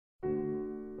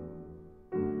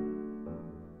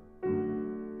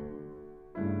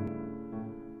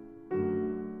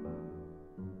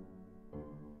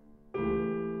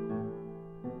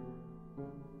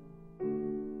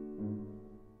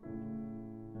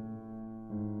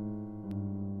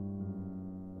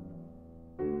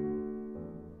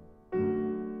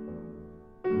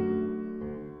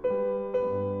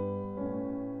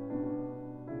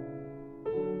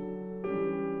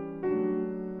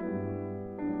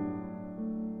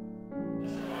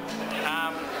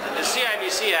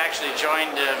CIBC actually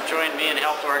joined me and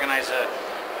helped organize a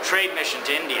trade mission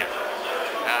to India,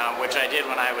 which I did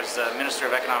when I was the Minister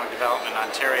of Economic Development in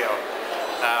Ontario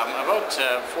about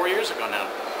 4 years ago now.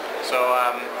 So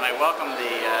I welcome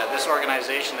this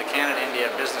organization, the Canada-India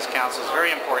Business Council. Is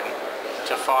very important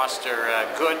to foster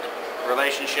good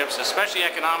relationships, especially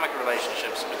economic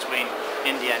relationships between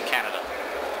India and Canada.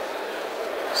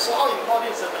 So how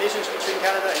important is the relationship between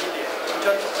Canada and India in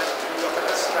terms of your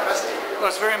capacity? Well,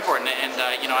 it's very important, and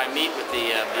you know, I meet with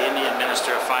the Indian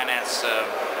Minister of Finance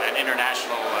at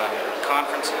international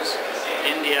conferences.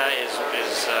 India is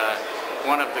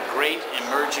one of the great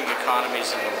emerging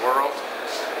economies in the world.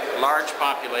 Large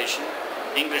population,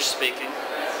 English speaking,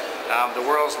 the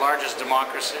world's largest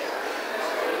democracy.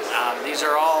 These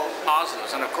are all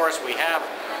positives, and of course we have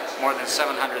more than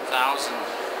 700,000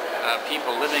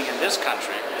 people living in this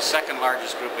country, the second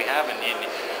largest group we have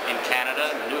in Canada,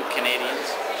 new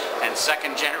Canadians, and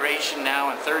second generation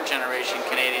now and third generation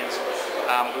Canadians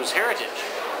whose heritage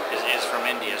is from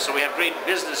India. So we have great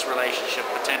business relationship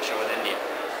potential with India.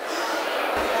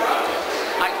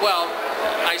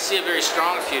 I see a very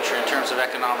strong future in terms of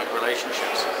economic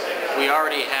relationships. We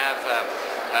already have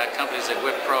companies like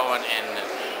Wipro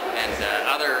and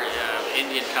other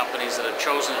Indian companies that have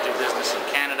chosen to do business in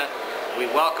Canada. We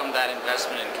welcome that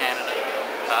investment in Canada.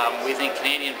 We think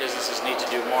Canadian businesses need to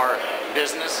do more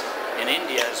business in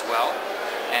India as well,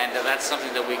 and that's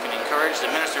something that we can encourage.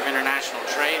 The Minister of International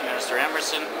Trade, Minister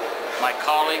Emerson, my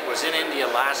colleague, was in India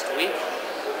last week.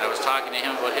 I was talking to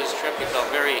him about his trip. He felt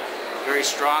very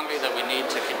strongly that we need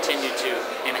to continue to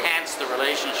enhance the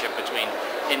relationship between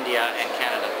India and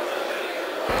Canada.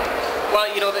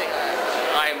 Well, you know,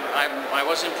 I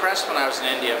was impressed when I was in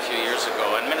India a few years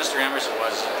ago, and Minister Emerson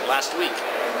was last week,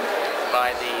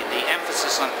 by the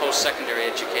emphasis on post-secondary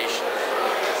education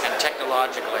and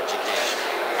technological education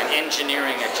and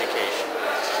engineering education.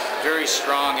 Very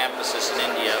strong emphasis in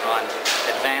India on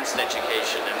advanced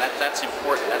education, and that's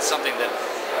important. That's something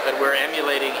that we're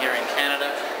emulating here in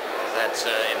Canada. That's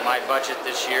in my budget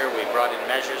this year. We brought in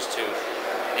measures to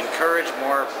encourage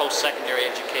more post-secondary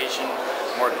education,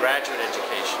 more graduate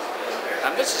education.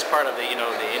 This is part of the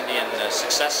Indian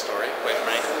success story, quite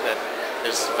frankly, that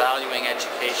is valuing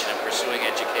education and pursuing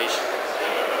education.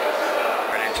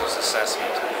 Credentials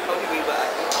assessment. How do you mean by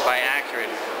accurate? By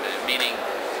accurate, meaning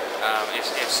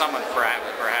if someone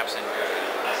perhaps in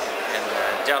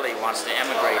Delhi wants to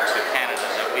emigrate to Canada,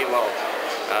 that we will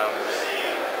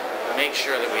make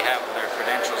sure that we have their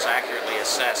credentials accurately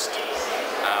assessed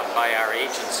by our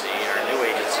agency, our new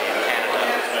agency in Canada,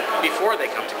 before they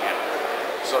come to Canada,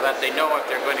 so that they know if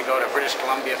they're going to go to British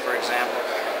Columbia, for example,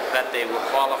 that they will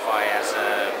qualify as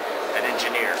an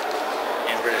engineer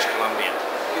in British Columbia.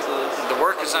 The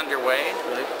work is underway.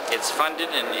 It's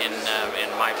funded in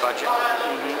my budget,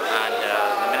 and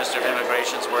the Minister of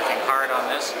Immigration is working hard on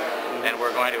this, and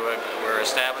we're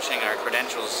establishing our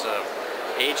credentials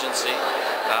agency.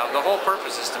 The whole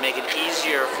purpose is to make it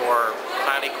easier for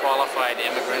highly qualified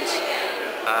immigrants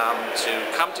to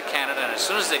come to Canada, and as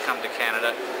soon as they come to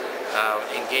Canada,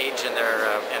 engage in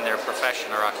their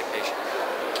profession or occupation.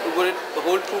 Would it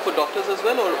hold true for doctors as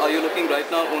well, or are you looking right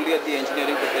now only at the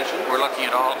engineering profession? We're looking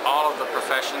at all of the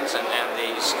professions and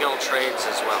the skilled trades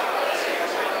as well.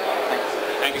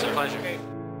 Thank you. It's a pleasure.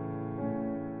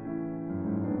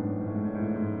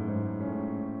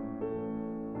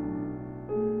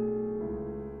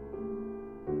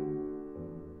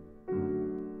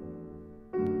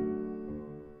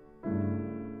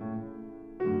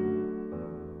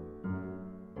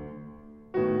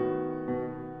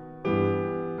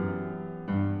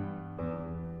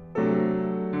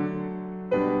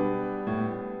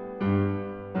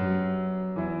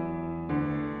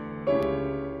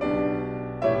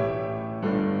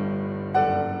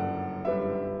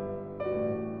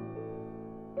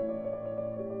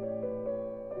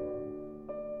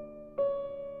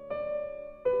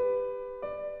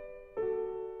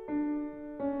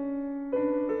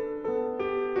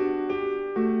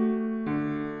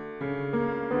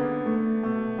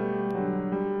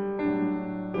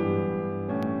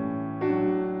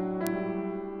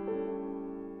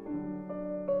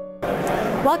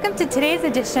 Welcome to today's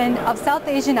edition of South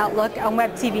Asian Outlook on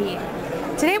Web TV.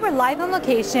 Today we're live on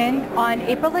location on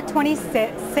April the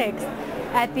 26th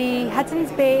at the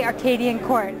Hudson's Bay Arcadian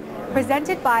Court,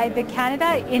 presented by the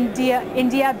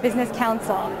Canada-India Business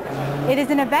Council. It is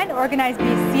an event organized by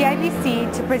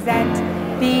CIBC to present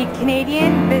the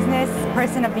Canadian Business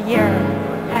Person of the Year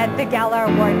at the Gala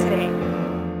Award today.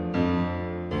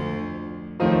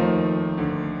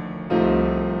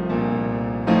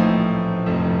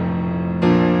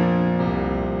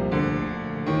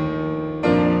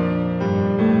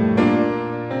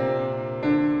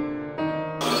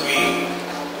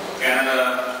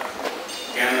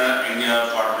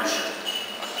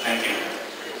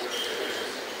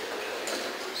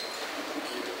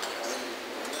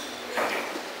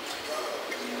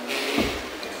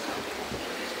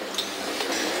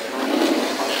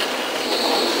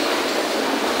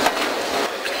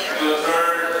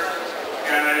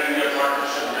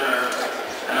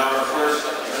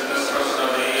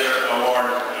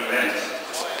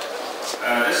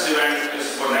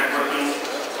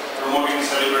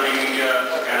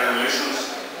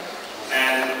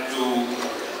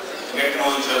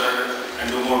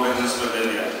 business with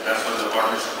India. That's what the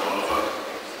partnership is all about.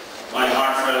 My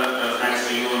heartfelt thanks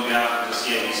to you on behalf of the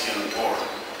CIBC and the board.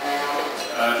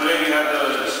 Today we have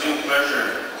the distinct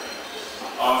pleasure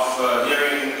of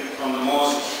hearing from the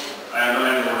most, I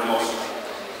underline the word most,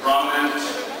 prominent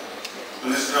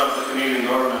Minister of the Canadian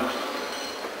government.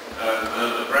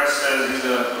 The press says he's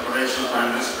a potential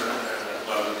Prime Minister.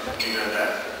 Well, leave it at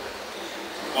that.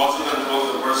 Also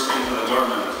controls the purse strings of the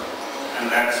government,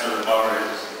 and that's where the power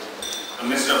is. The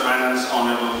Minister of Finance,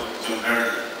 Honorable Jim Perry.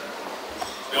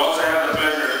 We also have the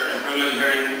pleasure and privilege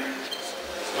hearing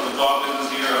from the top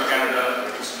business leader of Canada,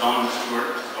 Mr. Don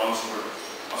Stewart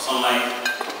of Sun Life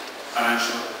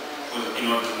Financial, who is a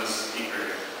keynote business speaker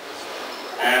here.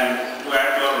 And to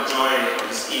add to our joy of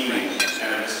this evening and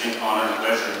a distinct honor and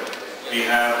pleasure, we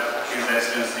have His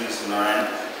Excellency Mr. Narayan,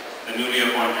 the newly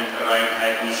appointed arrived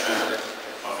High Commissioner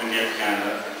of India to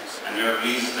Canada, and we are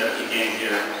pleased that he came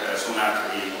here soon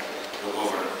after he took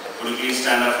over. Would you please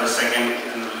stand up for a second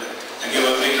and give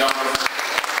a big round of applause?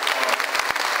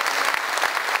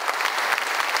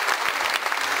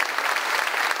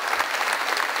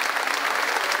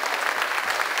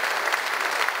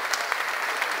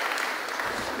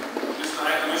 Mr.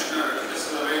 High Commissioner, this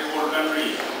is a very poor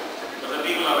country, but the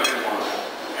people are very poor,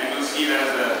 and you'll see it as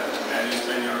you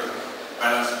spend your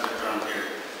balance of the term here.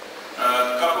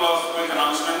 A couple of quick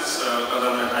announcements because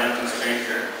of the time constraint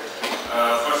here.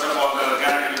 First of all, the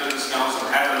Canada Business Council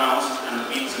has announced and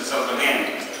repeats itself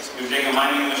again. We've taken a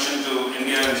mining mission to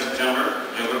India in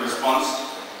September. We have a good response.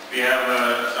 We have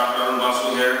Dr. Arun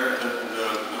Basu here,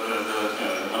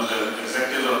 one of the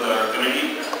executives of the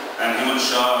committee, and Hemant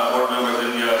Shah, a board member of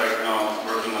India right now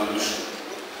working on the mission.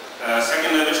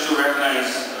 Second, I wish to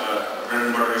recognize bread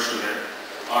and butter issue here.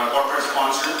 Our corporate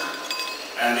sponsor,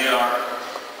 and they are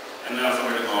in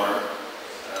alphabetical order: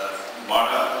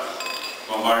 Bata,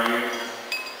 Bombardier,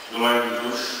 Deloitte &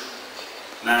 Touche,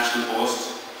 National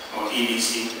Post, or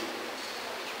EDC,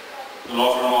 the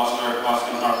law firm Osler,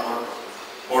 Hoskin Harcourt,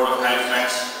 Port of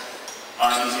Halifax,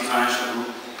 RBC Financial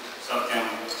Group, Satyam,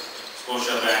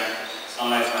 Scotia Bank, Sun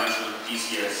Life Financial,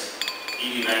 TCS,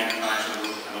 ED Bank Financial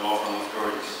Group, and the law firm of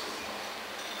Doris.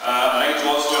 I'd like to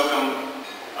also welcome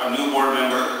our new board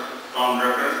member, Tom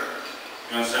Drucker.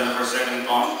 You want to stand up for a second,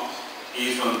 Tom?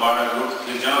 He is from the Bata Group.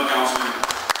 He is General Counsel.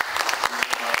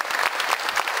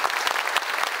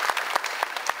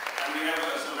 And we have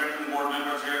some veteran board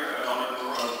members here,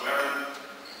 Honorable Clarence,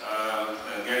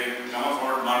 Gary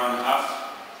Comerford, Marvin Huff,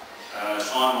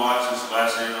 Sean Watts, and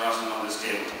Tobias Srinivasan on this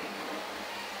table.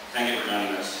 Thank you for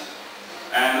joining us.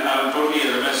 And I'm totally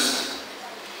remiss,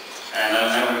 and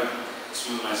I'll never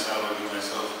excuse myself or give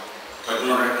myself, but do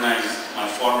not recognize my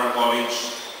former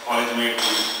college mate,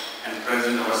 and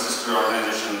president of our sister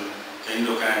organization, the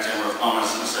Indo Chamber of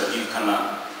Commerce, Mr. Ajit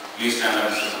Khanna. Please stand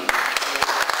up, Mr. Khanna.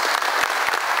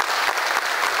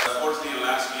 Fourthly and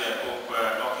lastly, I hope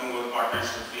talking about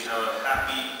partnership, we have a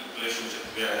happy relationship,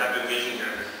 we have a happy occasion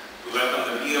here to welcome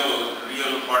the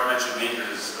real partnership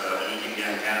makers in India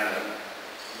and Canada.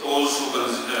 Those who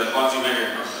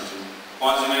consummated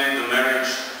the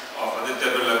marriage of Aditya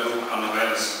Birla Group on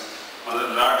Novelis, one of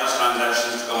the largest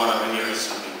transactions to come out of India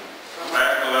recently.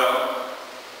 Back to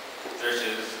there she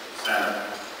is, stand up.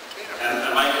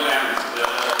 And Michael M.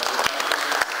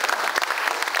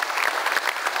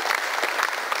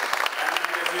 And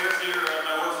seriously,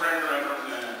 my old friend from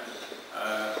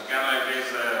Canada is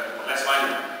Les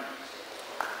Wyman.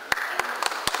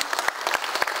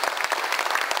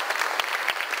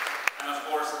 And of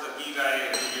course, the key guy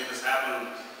who made this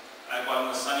happen, I call him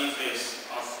the sunny face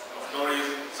of Glory's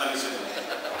sunny city.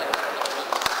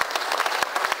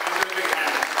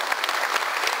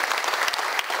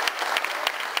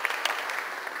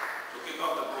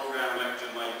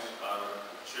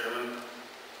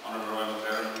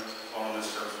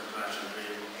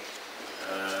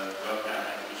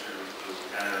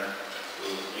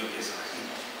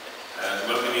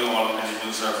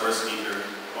 Our first speaker,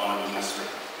 Honorable Minister,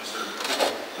 Mr.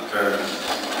 McCarran.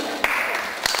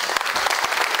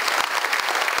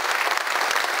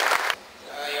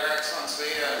 Your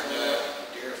Excellency and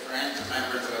dear friends and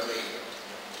members of the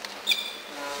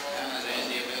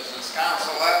Canada-India Business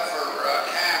Council, that for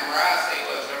Cam Rathi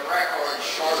was a record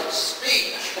short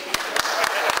speech.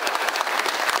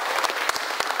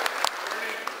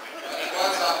 But it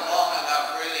wasn't long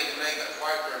enough really to make it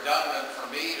quite redundant for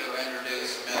me to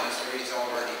introduce the minister. He's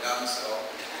already done so.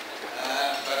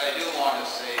 But I do want to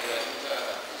say that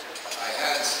I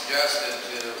had suggested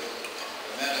to the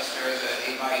minister that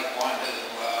he might want to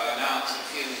announce a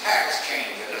few tax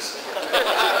changes.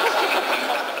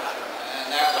 And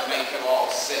that would make you all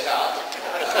sit up.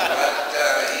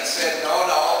 But he said, no,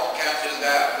 no, can't do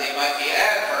that. They might be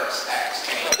adverse tax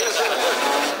changes.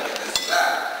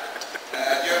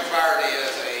 Jim Flaherty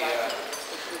is a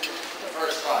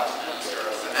first-class Minister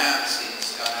of Finance.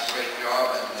 He's done a great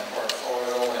job in the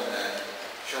portfolio in the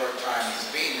short time he's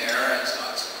been there. It's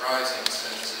not surprising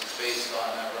since it's based on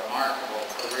a remarkable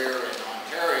career in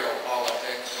Ontario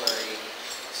politics, where he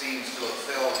seems to have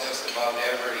filled just about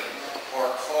every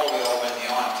portfolio in the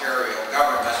Ontario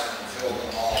government and filled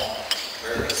them all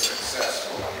very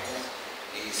successfully.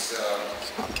 He's, of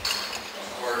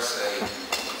course, a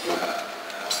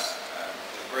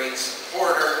great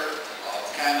supporter of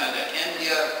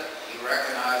Canada-India. He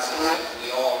recognizes, as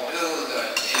we all do,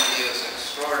 that India's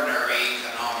extraordinary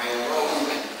economic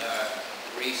growth in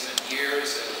recent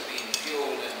years has been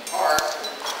fueled in part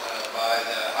by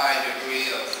the high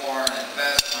degree of foreign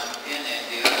investment in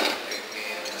India,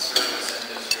 particularly in the service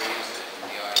industries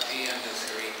and the IT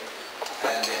industry.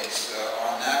 And it's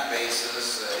on that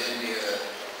basis that India,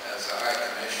 as a High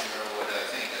Commissioner would, I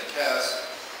think, attest,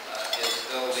 is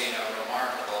building a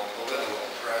remarkable political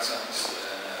presence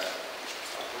and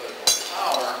political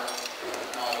power,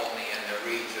 not only in the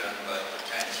region, but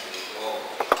potentially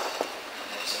globally.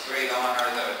 And it's a great honor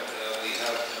that we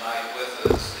have tonight with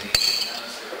us the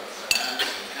Minister of Finance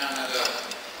of Canada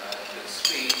to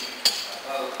speak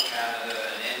about Canada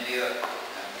and India,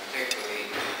 and particularly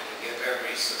to give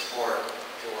every support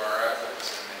to our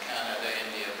efforts in the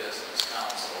Canada-India Business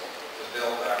Council to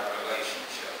build our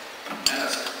relationship.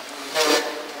 Minister.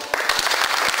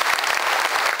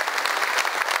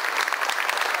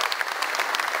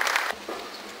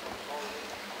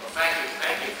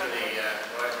 Thank you for the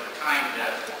kind,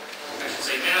 I should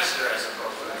say minister, I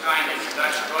suppose, for the kind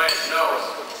introduction. Go ahead, Joe was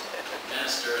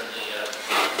minister in the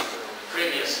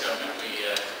previous government. We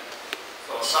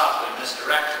philosophically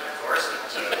misdirected, of course,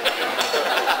 but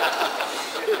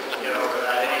get over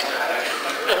that anytime.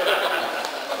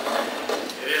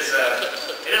 It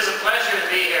is a pleasure to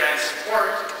be here and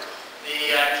support the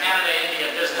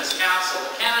Canada-India Business Council.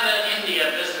 The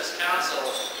Canada-India Business Council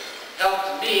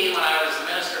helped me when I was the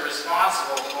minister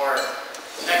responsible for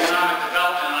economic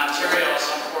development in Ontario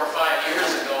some 4 or 5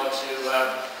 years ago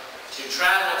to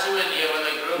travel to India with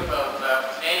a group of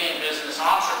Canadian business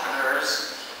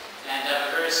entrepreneurs and have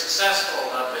a very successful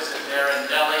visit there in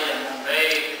Delhi and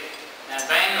Mumbai and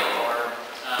Bangalore,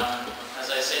 as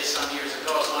I say, some years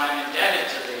ago. So I'm indebted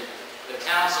to the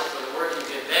council for the work you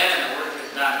did then and the work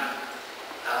you've done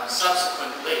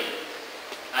subsequently.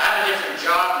 I have a different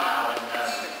job now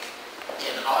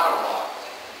in Ottawa,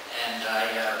 and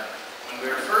when we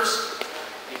first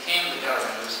became the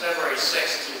government, it was February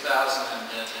 6,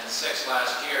 2006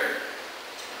 last year.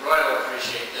 Roy will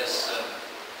appreciate this,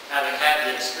 having had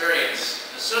the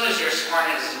experience. As soon as you're sworn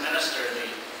in as a minister, the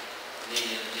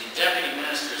deputy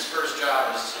minister's first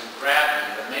job is to grab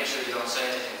you and make sure you don't say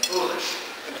anything foolish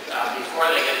before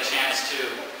they get a chance to,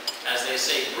 as they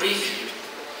say, brief you.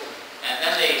 And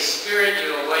then they spirit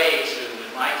you away to,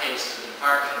 in my case, to the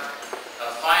Department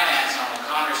of Finance on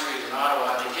O'Connor Street in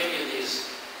Ottawa. They give you these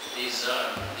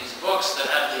books that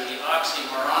have the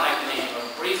oxymoronic name of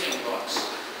briefing books,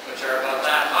 which are about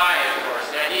that high, of course.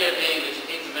 The idea being that you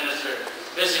keep the minister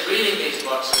busy reading these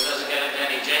books so he doesn't get into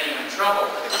any genuine trouble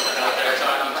out there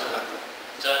talking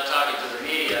to the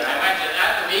media. And I went to,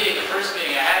 at the meeting, the first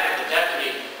meeting I had with the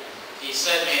deputy, he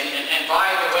said to me, and by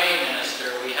the way,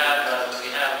 Minister, we have a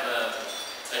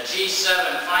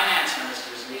G7 finance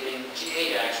ministers meeting,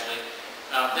 G8 actually,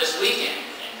 this weekend,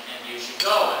 and you should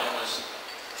go. And it was,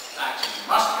 in fact, you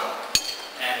must go.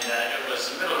 And it was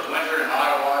the middle of winter in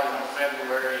Ottawa,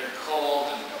 February, and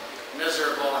cold and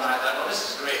miserable, and I thought, well, this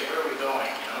is great. Where are we going?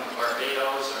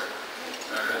 Barbados or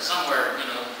somewhere,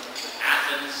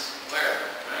 Athens, wherever,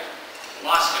 right?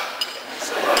 Moscow.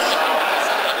 So,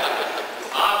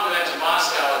 off we went to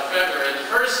Moscow in February. The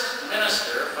first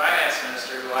minister, finance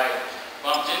minister, who I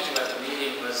bumped into at the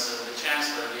meeting was the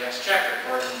Chancellor of the Exchequer,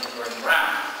 Gordon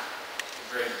Brown.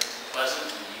 Very pleasant.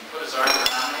 And he put his arm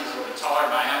around me. He's a little bit taller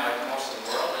than I am, like most of the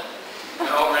world. And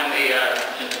over in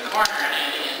the corner,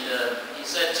 and he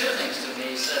said two things to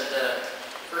me. He said,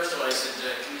 first of all, he said,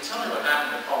 can you tell me what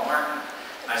happened to Paul Martin?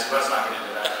 And I said, well, let's not get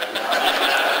into that right now.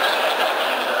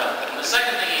 And the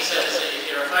second thing he said is, if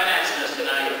you're a finance minister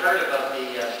now, you've heard about the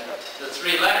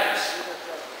 3 letters.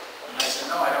 And I said,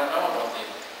 no, I don't know about the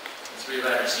 3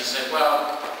 letters. He said,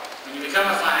 well, when you become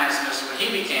a finance minister, when he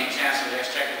became Chancellor of the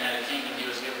Exchequer in the United Kingdom, he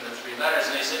was given the 3 letters.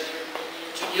 And they said,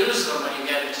 you should use them when you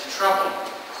get into trouble.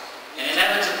 And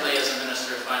inevitably, as a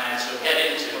Minister of Finance, you'll get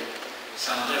into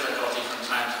some difficulty from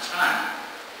time to time.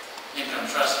 Income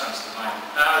trust comes to mind.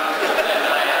 So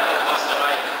I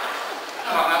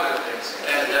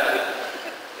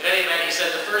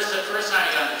first time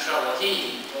he got into trouble,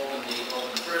 he opened the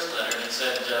first letter and it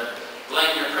said,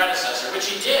 blame your predecessor, which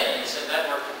he did. He said that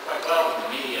worked quite well with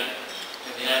the media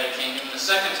in the United Kingdom. And the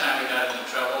second time he got into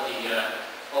trouble, he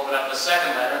opened up the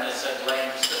second letter and it said, blame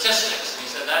statistics. And he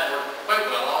said that worked quite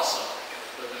well also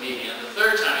with the media. And the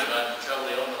third time he got into trouble,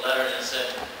 he opened the letter and it said,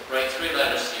 write 3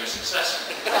 letters to your successor.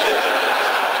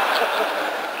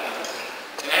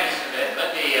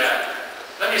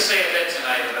 Let me say a bit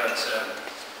tonight about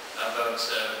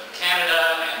Canada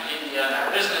and India and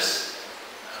our business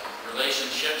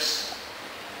relationships,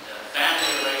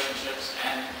 family relationships,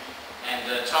 and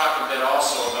talk a bit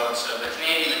also about the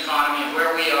Canadian economy and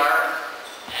where we are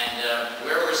and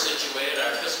where we're situated,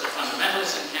 our fiscal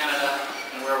fundamentals in Canada,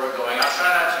 and where we're going. I'll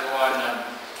try not to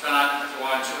go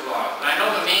on too long. But I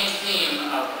know the main theme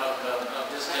of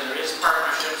this dinner is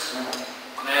partnerships,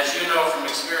 and as you know from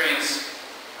experience,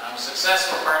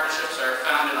 successful partnerships are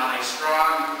founded on a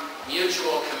strong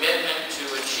mutual commitment to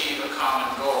achieve a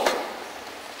common goal.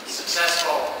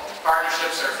 Successful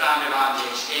partnerships are founded on the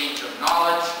exchange of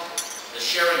knowledge, the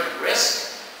sharing of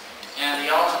risk, and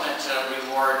the ultimate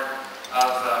reward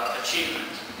of achievement.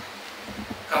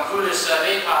 Comme vous le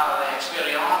savez par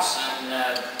l'expérience,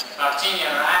 par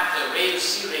tenir acte de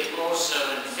réussir les causes sur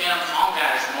un ferme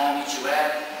engagement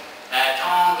mutuel à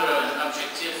atteindre un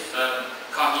objectif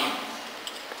commun.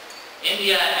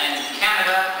 India and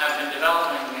Canada have been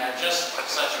developing just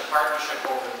such a partnership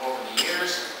over the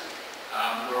years.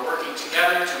 We're working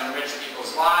together to enrich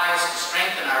people's lives, to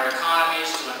strengthen our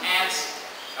economies, to enhance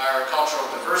our cultural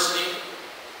diversity.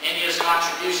 India's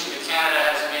contribution to Canada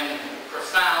has been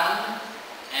profound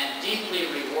and deeply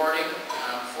rewarding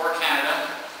for Canada.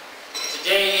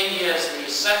 Today, India is the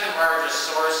second largest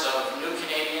source of new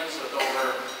Canadians, with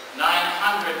over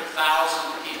 900,000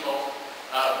 people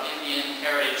of Indian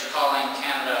heritage calling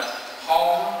Canada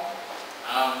home.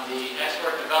 The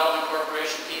Export Development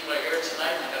Corporation people are here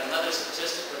tonight. I got another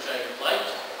statistic which I liked,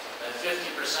 that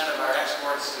 50% of our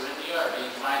exports to India are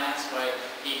being financed by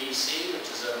EDC,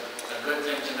 which is a good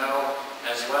thing to know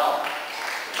as well.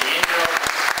 The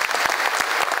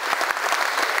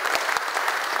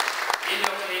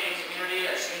Indo-Canadian community,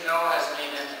 as you know, has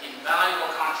made an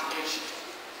invaluable contribution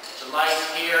to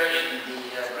life here in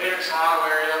the Greater Toronto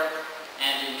area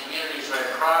and in communities right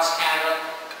across Canada.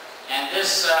 And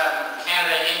this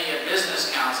Canada-India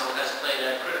Business Council has played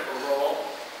a critical role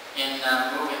in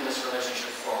moving this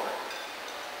relationship forward.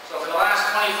 So for the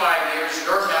last 25 years,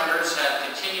 your members have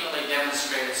continually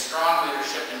demonstrated strong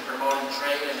leadership in promoting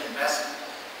trade and investment,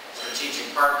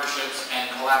 strategic partnerships, and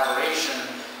collaboration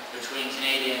between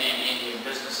Canadian and Indian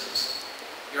businesses.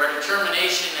 Your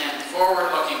determination and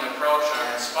forward-looking approach are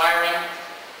inspiring.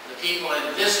 The people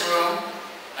in this room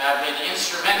have been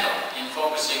instrumental in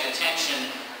focusing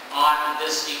attention on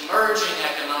this emerging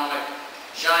economic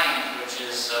giant, which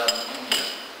is India.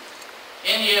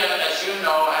 India, as you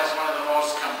know, has one of the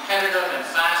most competitive and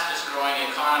fastest growing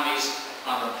economies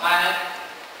on the planet.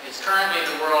 It's currently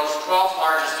the world's 12th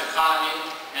largest economy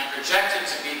and projected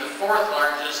to be the 4th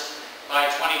largest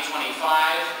by 2025.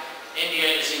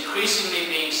 India is increasingly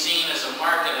being seen as a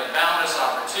market of boundless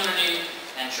opportunity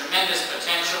and tremendous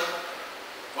potential.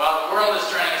 While the world is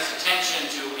turning its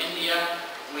attention to India,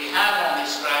 we have only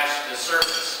scratched the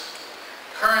surface.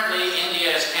 Currently,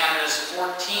 India is Canada's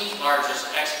 14th largest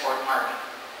export market,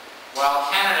 while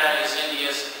Canada is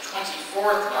India's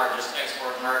 24th largest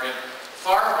export market,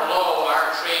 far below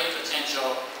our trade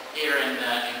potential here in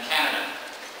Canada.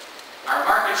 Our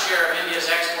market share of India's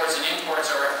exports and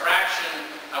imports are a fraction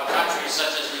of countries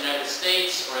such as the United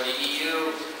States or the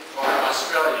EU or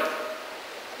Australia.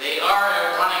 They are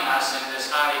outrunning us in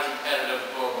this highly competitive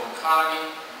global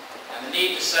economy. And the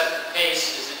need to set the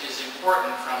pace is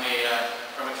important from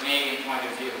a Canadian point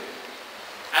of view.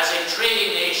 As a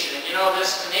trading nation, and you know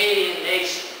this Canadian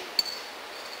nation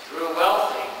grew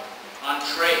wealthy on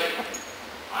trade,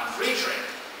 on free trade.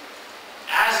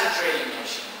 As a trading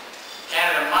nation,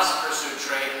 Canada must pursue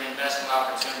trade and investment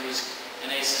opportunities in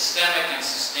a systemic and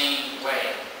sustained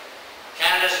way.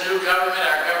 Canada's new government,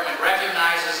 our government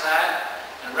recognizes that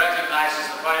and recognizes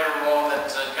the vital role that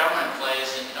government plays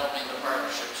in helping the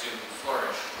partnership to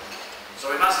flourish. So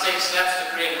we must take steps to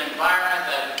create an environment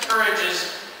that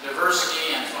encourages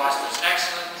diversity and fosters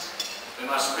excellence. We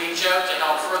must reach out to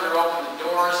help further open the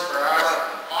doors for our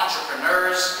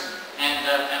entrepreneurs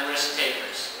and risk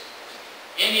takers.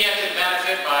 India can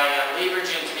benefit by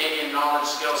leveraging Canadian knowledge,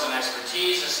 skills, and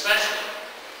expertise, especially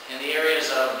in the areas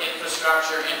of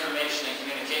infrastructure, information and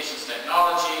communications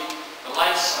technology, the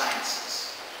life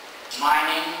sciences,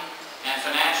 mining, and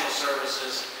financial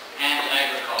services, and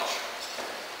agriculture.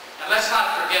 And let's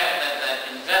not forget that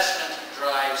investment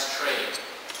drives trade.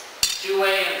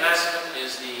 Two-way investment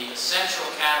is the essential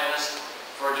catalyst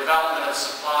for development of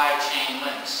supply chain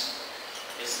links.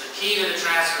 It's the key to the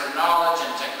transfer of knowledge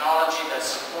and technology that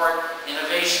support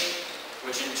innovation,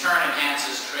 which in turn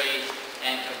enhances trade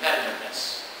and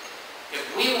competitiveness. If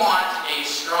we want a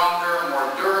stronger, more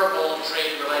durable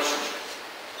trade relationship,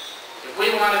 if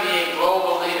we want to be a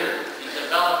global leader in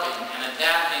developing and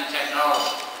adapting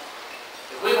technology,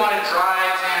 if we want to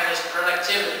drive Canada's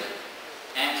productivity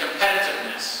and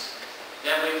competitiveness,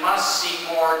 then we must see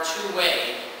more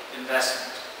two-way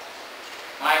investment.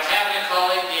 My cabinet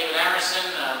colleague, David Emerson,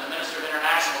 the Minister of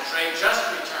International Trade, just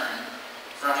returned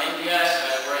from India,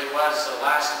 where he was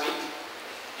last week,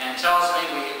 and tells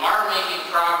me we are making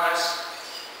progress.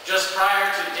 Just prior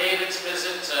to David's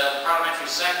visit, Parliamentary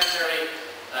Secretary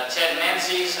Ted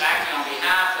Menzies, acting on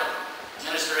behalf of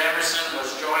Minister Emerson,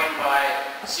 was joined by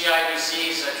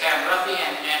CIBC's Cam Ruffy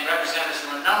and representatives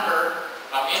from a number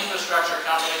of infrastructure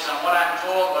companies on what I'm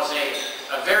told was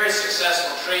a very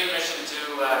successful trade mission to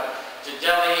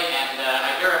Delhi and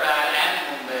Hyderabad and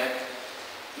Mumbai.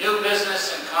 New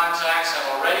business and contacts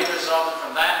have already resulted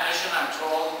from that mission, I'm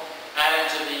told, adding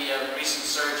to the recent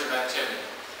surge of activity.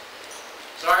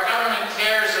 So our government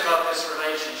cares about this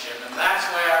relationship, and that's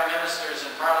why our ministers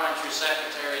and parliamentary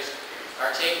secretaries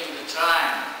are taking the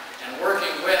time and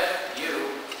working with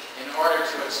you in order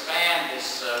to expand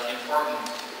this important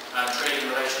trading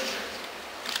relationship.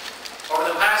 Over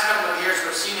the past couple of years,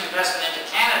 we've seen investment into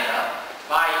Canada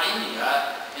by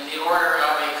India in the order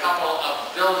of a couple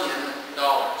of $1 billion.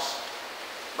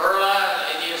 Birla,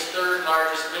 India's third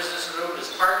largest business group,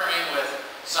 is partnering with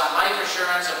Sun Life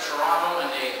Assurance of Toronto in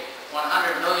a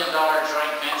 $100 million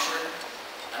joint venture.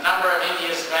 A number of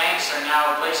India's banks are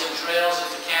now blazing trails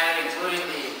into Canada, including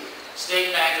the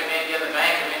State Bank of India, the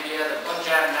Bank of India, the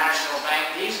Punjab National Bank.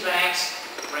 These banks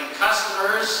bring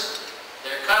customers.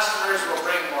 Their customers will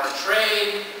bring more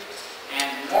trade and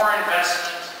more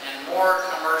investment and more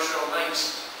commercial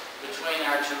links between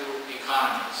our two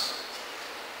economies.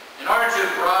 In order to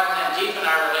broaden and deepen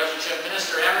our relationship,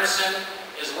 Minister Emerson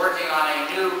is working on a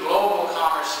new global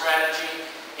commerce strategy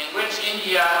in which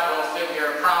India will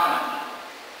figure prominently.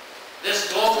 This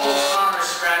global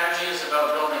commerce strategy is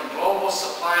about building global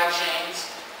supply chains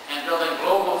and building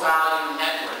global value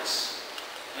networks.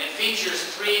 And it features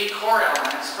three core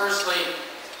elements. Firstly,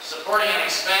 supporting an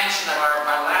expansion of our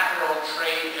bilateral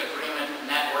trade agreement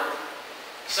network.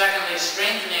 Secondly,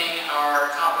 strengthening our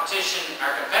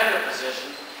competitive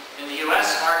position in the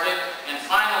U.S. market. And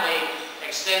finally,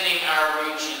 extending our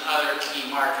reach in other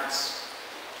key markets.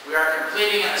 We are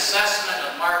completing an assessment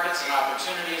of markets and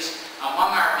opportunities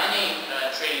among our many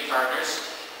trading partners.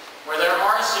 Where there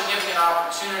are significant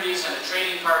opportunities and the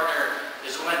trading partner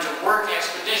is willing to work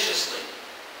expeditiously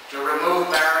to remove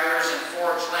barriers and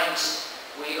forge links,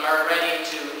 we are ready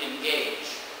to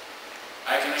engage.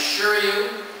 I can assure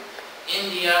you,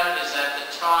 India is at the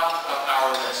top of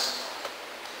our list.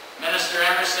 Minister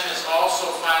Emerson is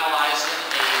also finalizing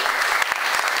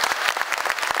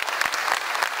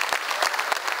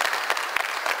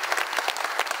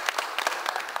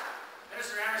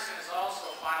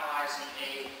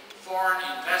a foreign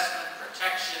investment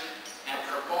protection and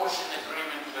promotion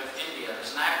agreement with India.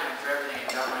 There's an acronym for everything in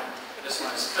government. This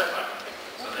one is FIPA,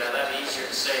 so that'd be easier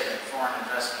to say than foreign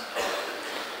investment.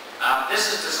 FIPA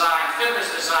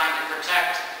is designed to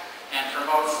protect and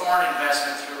promote foreign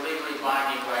investment through legally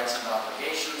binding rights and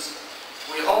obligations.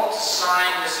 We hope to sign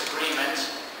this agreement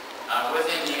with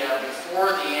India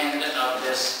before the end of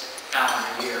this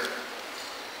calendar year.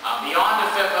 Beyond the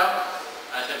FIPA,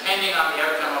 depending on the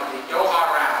outcome of the Doha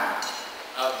round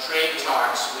of trade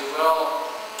talks, we will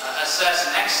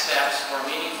assess next steps for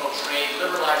meaningful trade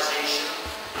liberalization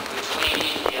between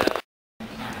India and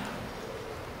Canada.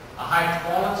 A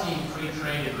high-quality free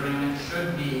trade agreement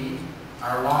should be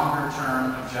our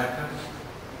longer-term objective.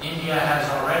 India has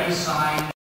already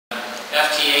signed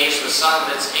FTAs with some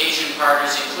of its Asian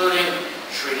partners, including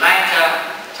Sri Lanka,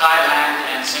 Thailand,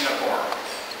 and Singapore.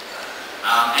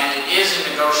 And it is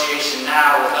in negotiation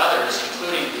now with others,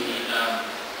 including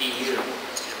the EU.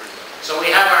 So we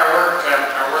have our work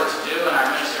to do, and our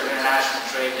Minister of International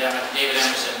Trade, David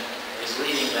Emerson, is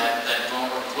leading that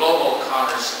global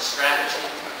commerce strategy.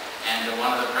 And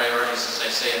one of the priorities, as I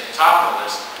say, at the top of the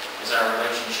list is our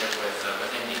relationship with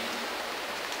India.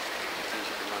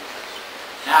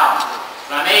 Now, if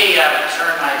I may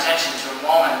turn my attention to a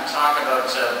moment and talk about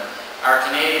our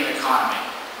Canadian economy.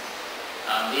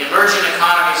 The emerging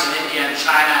economies in India and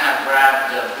China have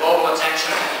grabbed global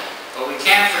attention, but we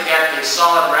can't forget the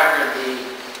solid record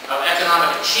of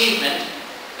economic achievement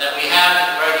that we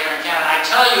have right here in Canada. I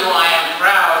tell you, I am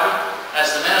proud,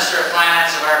 as the Minister of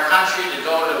Finance of our country, to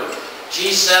go to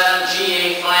G7,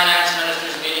 G8 finance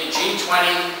ministers meeting,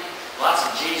 G20, lots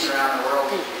of G's around the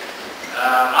world,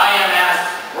 IMF,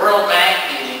 World Bank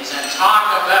meetings, and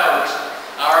talk about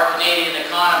our Canadian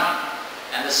economy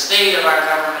and the state of our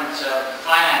government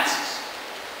finances.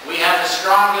 We have the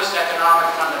strongest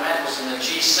economic fundamentals in the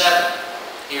G7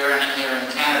 here in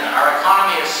Canada. Our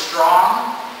economy is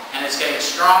strong, and it's getting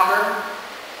stronger,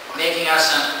 making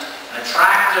us an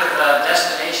attractive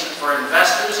destination for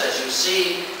investors, as you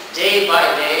see day by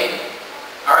day.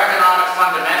 Our economic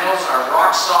fundamentals are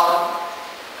rock solid.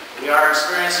 We are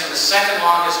experiencing the second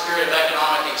longest period of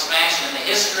economic expansion in the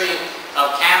history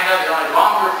of Canada. The only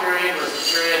longer period was the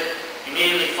period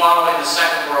immediately following the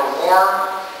Second World War.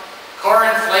 Core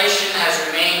inflation has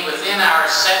remained within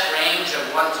our set range of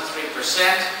 1 to 3%.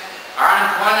 Our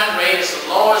unemployment rate is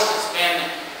the lowest it's been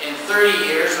in 30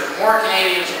 years, with more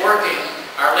Canadians working.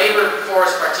 Our labour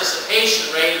force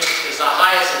participation rate is the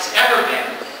highest it's ever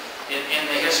been in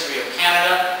the history of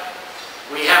Canada.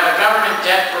 We have a government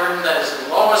debt burden that is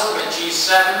the lowest in the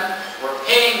G7. We're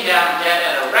paying down debt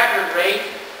at a record rate.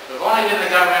 We've only been in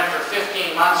the government for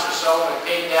 15 months or so. We've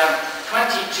paid down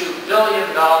 $22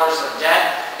 billion of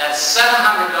debt. That's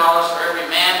 $700 for every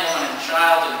man, woman, and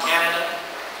child in Canada.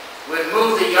 We've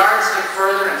moved the yardstick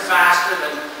further and faster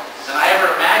than I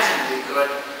ever imagined we could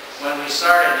when we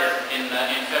started it in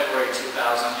February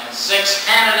 2006.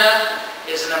 Canada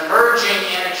is an emerging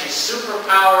energy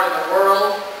superpower in the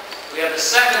world. We have the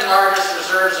second largest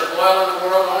reserves of oil in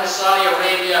the world. Only Saudi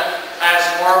Arabia has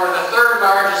more. We're the third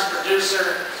largest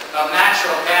producer of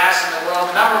natural gas in the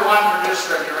world, the number one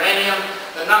producer of uranium,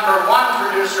 the number one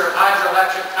producer of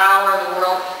hydroelectric power in the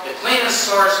world, the cleanest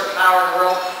source of power in the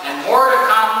world, and more to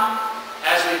come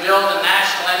as we build a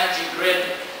national energy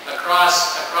grid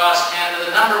across Canada,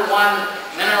 the number one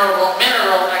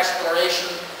mineral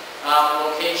exploration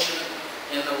location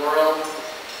in the world.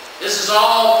 This is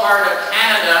all part of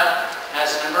Canada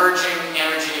as an emerging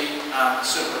energy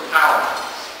superpower.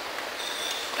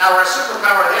 Now, we're a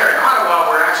superpower there. In Ottawa,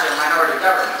 we're actually a minority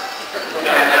government.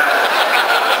 And,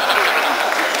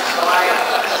 so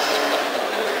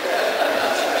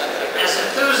as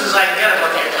enthused as I can get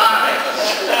about the economy,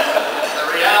 the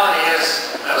reality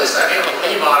is, at least I'm able to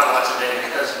leave Ottawa today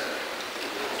because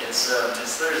it's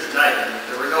Thursday night and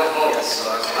there were no votes, so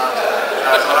I was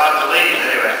allowed to leave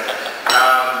anyway.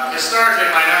 Historically,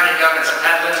 minority governments have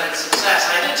had limited success.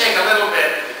 And I did take a little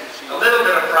bit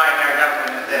of pride in our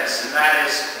government in this, and that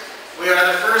is, we are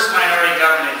the first minority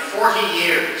government in 40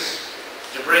 years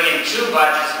to bring in two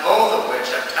budgets, both of which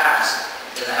have passed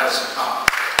in the House of Commons.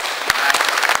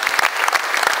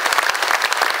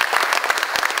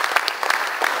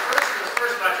 The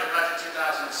first budget, Budget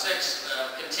 2006,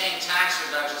 contained tax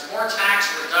reductions, more tax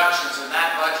reductions in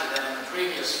that budget than in the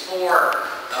previous four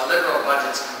Liberal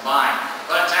budgets combined.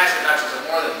 But tax reductions of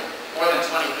more than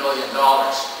 $20 billion.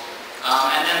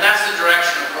 And then that's the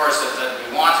direction, of course, that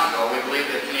we want to go. We believe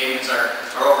that Canadians are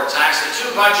overtaxed. The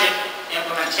two budget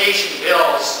implementation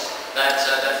bills that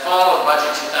followed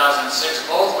Budget 2006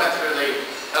 both went through the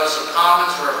House of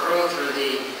Commons, were approved through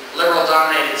the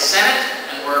Liberal-dominated Senate,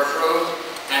 and were approved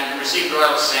and received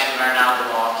royal assent and are now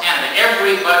the law of Canada.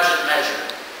 Every budget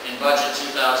measure in Budget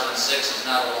 2006 is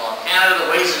now the law of Canada.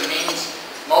 The Ways and Means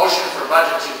motion for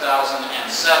Budget 2007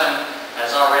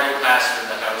 has already passed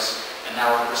through the House, and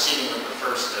now we're proceeding with the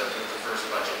first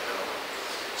budget bill.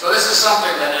 So this is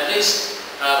something that at least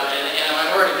in a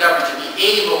minority government to be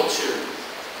able to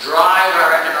drive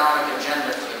our economic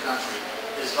agenda for the country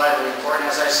is vitally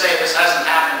important. As I say, this hasn't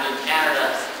happened in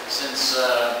Canada since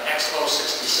Expo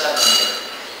 67 here,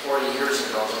 40 years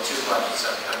ago. The two budgets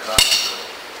have gone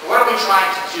through. What are we trying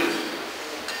to do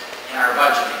in our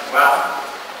budgeting? Well,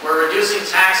 we're reducing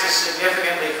taxes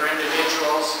significantly for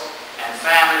individuals and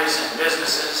families and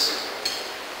businesses.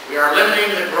 We are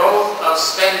limiting the growth of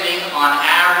spending on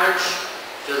average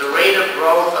to the rate of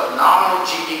growth of nominal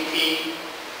GDP.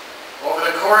 Over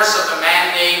the course of the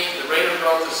mandate, the rate of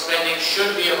growth of spending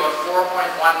should be about 4.1%.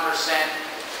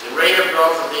 The rate of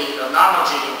growth of nominal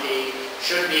GDP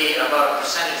should be about a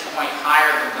percentage point higher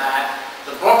than that.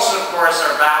 The books, of course,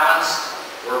 are balanced.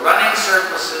 We're running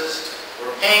surpluses.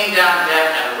 We're paying down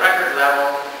debt at a record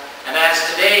level. And as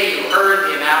today you heard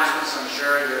the announcements, I'm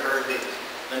sure you heard the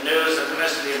news that the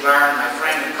Minister of the Environment, my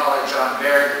friend and colleague John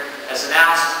Baird, has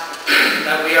announced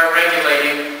that we are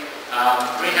regulating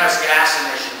greenhouse gas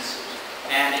emissions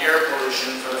and air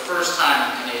pollution for the first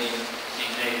time in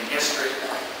Canadian history.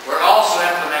 We're also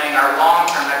implementing our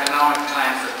long-term economic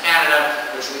plan for Canada,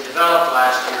 which we developed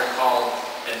last year called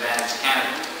Advantage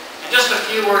Canada. And just a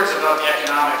few words about the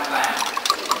economic plan.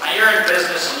 Now, you're in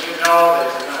business and you know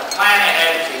that if you're going to plan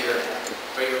ahead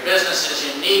for your businesses,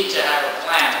 you need to have a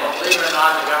plan. Well, believe it or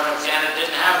not, the government of Canada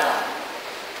didn't have one.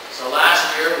 So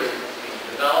last year we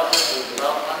developed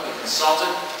one, we consulted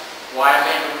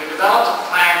widely, and we developed a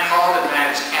plan called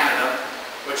Advantage Canada,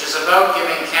 which is about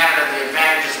giving Canada the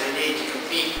advantages we need to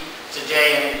compete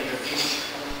today and into the future.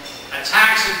 A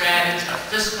tax advantage, a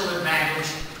fiscal advantage,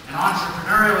 an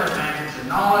entrepreneurial advantage, a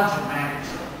knowledge advantage,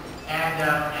 and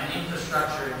an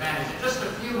infrastructure advantage. And just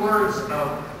a few words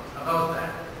about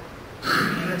that.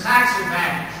 In the tax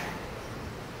advantage,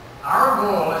 our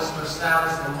goal is to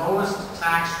establish the lowest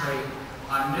tax rate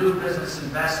on new business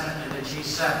investment in the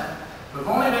G7. We've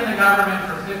only been in the government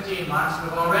for 15 months.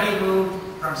 We've already moved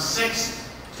from 6th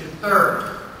to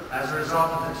 3rd as a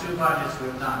result of the 2 budgets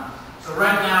we've done. So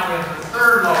right now we have the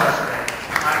 3rd lowest rate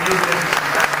on new business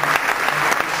investment in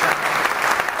the G7.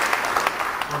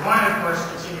 We're going to, of course,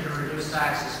 continue to reduce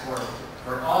taxes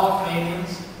for all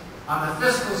Canadians. On the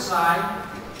fiscal side,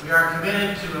 we are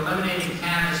committed to eliminating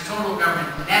Canada's total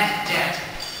government net debt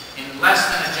in less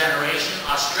than a generation.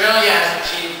 Australia has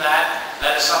achieved that.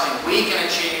 That is something we can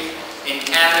achieve in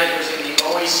Canada using the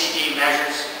OECD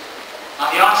measures.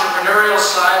 On the entrepreneurial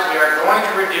side, we are going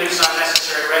to reduce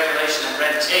unnecessary regulation and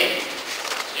red tape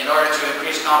in order to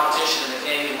increase competition in the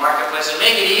Canadian marketplace and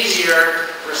make it easier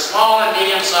for small and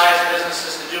medium-sized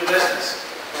businesses to do business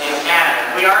in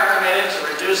Canada. We are committed to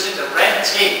reducing the red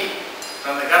tape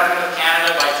from the Government of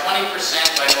Canada by 20%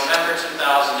 by November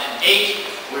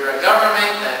 2008. We're a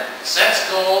government that sets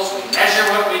goals, we measure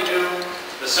what we do.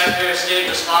 The Secretary of State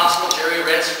responsible, Jerry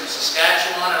Ritz from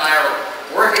Saskatchewan, and I are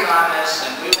working on this,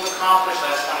 and we will accomplish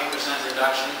that 20%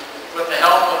 reduction with the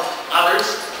help of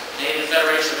others, Canadian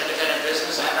Federation of Independent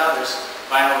Business and others,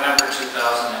 by November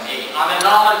 2008. On the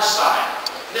knowledge side,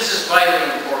 this is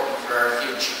vitally important for our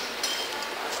future.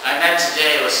 I met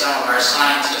today with some of our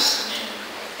scientists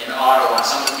in Ottawa, and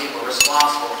some of the people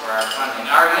responsible for our funding.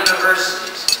 Our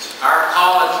universities, our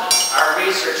colleges, our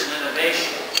research and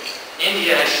innovation.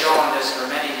 India has shown this for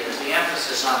many years, the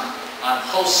emphasis on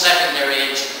post-secondary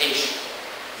education.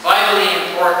 Vitally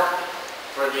important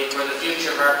for the future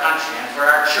of our country and for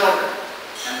our children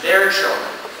and their children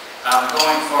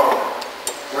going forward.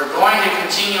 We're going to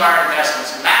continue our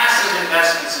investments, massive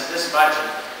investments in this budget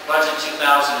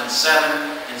 2007,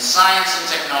 in science and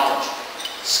technology,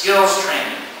 skills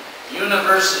training,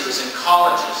 universities and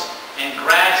colleges, and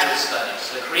graduate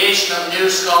studies, the creation of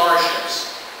new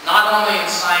scholarships, not only in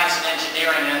science and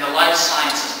engineering and in the life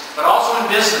sciences, but also in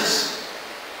business.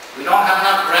 We don't have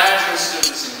enough graduate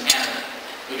students in Canada.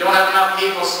 We don't have enough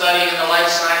people studying in the life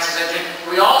sciences and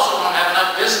engineering. We also don't have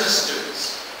enough business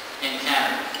students in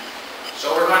Canada.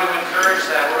 So we're going to encourage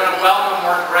that. We're going to welcome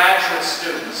more graduate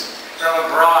students from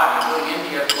abroad, including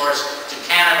India, of course, to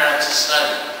Canada to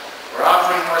study. We're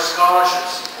offering more scholarship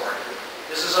support.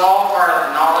 This is all part of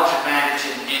the knowledge advantage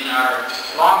in our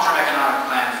long-term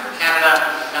economic plan for Canada.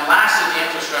 And lastly, the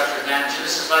infrastructure advantage, and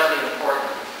this is vitally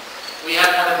important. We have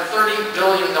more than $30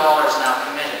 billion now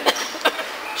committed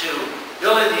to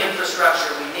building the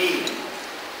infrastructure we need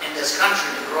in this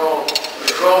country to grow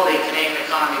the Canadian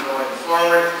economy going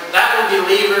forward. That will be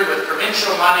levered with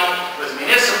provincial money, with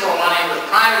municipal money, with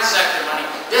private sector money.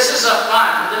 This is a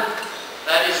fund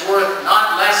that is worth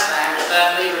not less than, with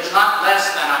that leverage, not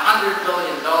less than $100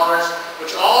 billion,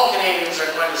 which all Canadians are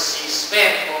going to see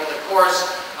spent over the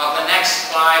course of the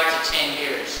next 5 to 10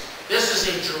 years. This is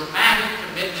a dramatic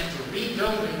commitment to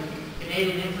rebuilding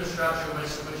Canadian infrastructure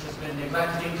which has been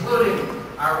neglected, including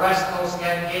our West Coast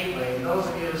Gateway. Those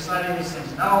of you who study these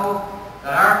things know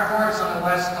that our ports on the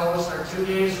West Coast are 2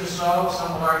 days or so,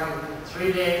 some will argue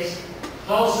 3 days,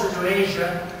 closer to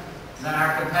Asia than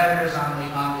our competitors on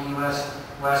the U.S.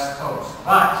 West Coast.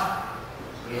 But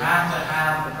we have to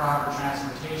have the proper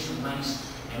transportation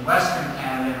links in Western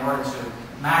Canada in order to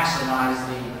maximize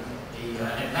the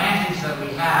advantage that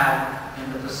we have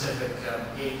in the Pacific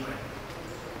Gateway.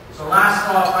 So last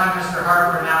fall, Prime Minister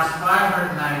Harper announced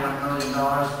 $591 million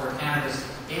for Canada's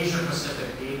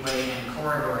Asia-Pacific Gateway and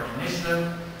Corridor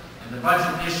Initiative. In the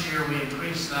budget this year, we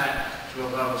increased that to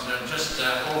about just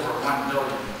over $1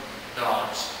 billion.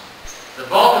 The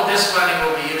bulk of this funding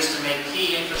will be used to make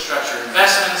key infrastructure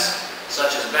investments,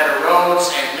 such as better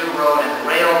roads and new road and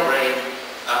rail grade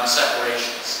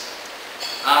separations.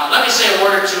 Let me say a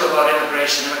word or two about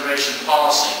immigration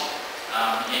policy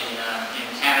in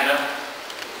Canada.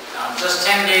 Just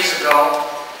 10 days ago,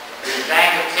 the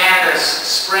Bank of Canada's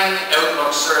Spring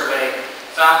Outlook survey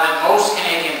found that most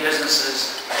Canadian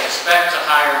businesses expect to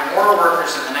hire more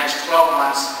workers in the next 12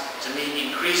 months to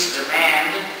meet increased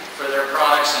demand for their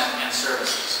products and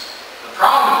services. The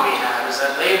problem we have is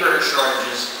that labor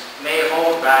shortages may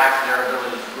hold back their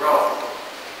ability to grow.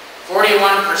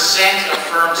 41% of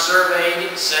firms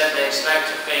surveyed said they expect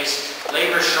to face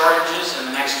labor shortages in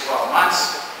the next 12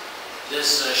 months.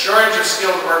 This shortage of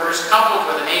skilled workers, coupled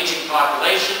with an aging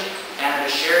population, Canada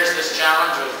shares this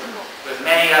challenge with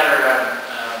many other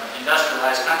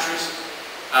industrialized countries,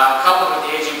 coupled with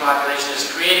the aging population,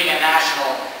 is creating a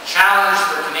national challenge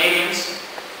for Canadians.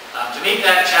 To meet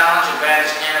that challenge,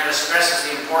 Advantage Canada stresses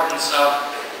the importance of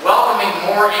welcoming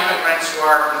more immigrants who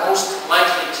are most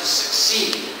likely to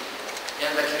succeed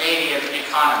in the Canadian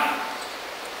economy.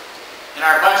 In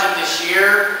our budget this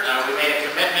year, we made a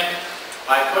commitment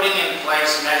by putting in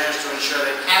place measures to ensure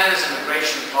that Canada's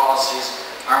immigration policies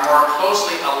are more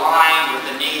closely aligned with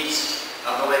the needs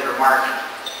of the labour market.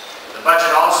 The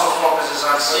budget also focuses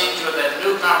on seeing to it that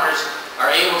newcomers are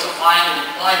able to find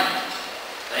employment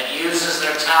that uses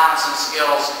their talents and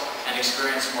skills and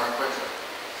experience more quickly.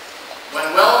 When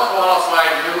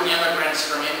well-qualified new immigrants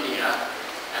from India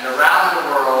and around the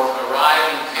world arrive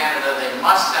in Canada, they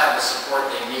must have the support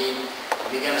they need to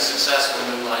begin a successful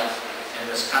new life in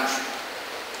this country.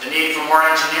 The need for more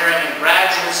engineering and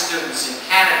graduate students in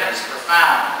Canada is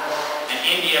profound, and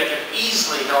India could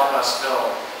easily help us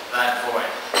fill that void.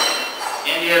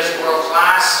 India's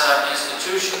world-class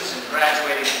institutions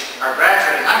are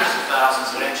graduating hundreds of thousands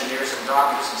of engineers and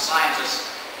doctors and scientists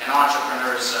and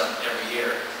entrepreneurs every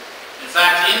year. In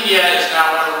fact, India is now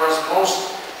one of the world's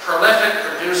most prolific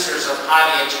producers of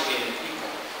highly educated people.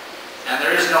 And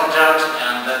there is no doubt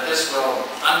that this will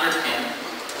underpin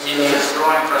India's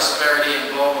growing prosperity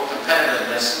and global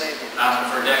competitiveness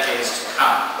for decades to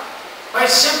come. Quite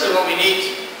simply, what we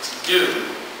need to do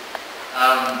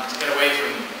to get away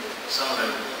from some of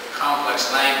the complex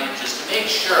language is to make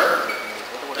sure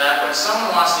that when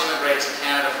someone wants to immigrate to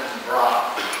Canada from abroad,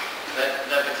 that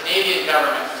the Canadian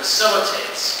government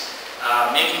facilitates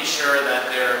making sure that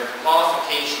their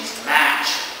qualifications match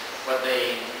what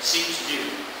they seek to do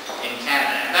in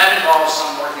Canada. And that involves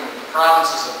some working with the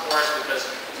provinces, of course, because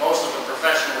most of the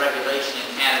professional regulation in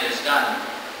Canada is done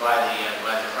by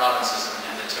the provinces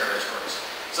and the territories.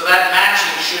 So that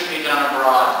matching should be done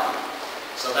abroad,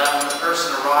 so that when the person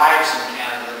arrives in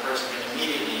Canada, the person can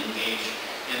immediately engage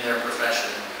in their profession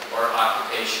or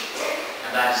occupation.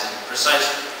 And that is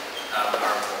precisely our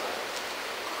goal.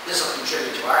 This will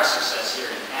contribute to our success here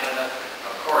in Canada,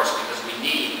 of course, because we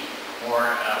need more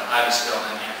highly skilled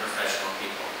and professional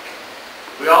people.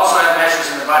 We also have measures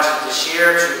in the budget this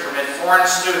year to permit foreign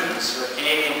students with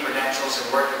Canadian credentials and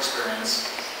work experience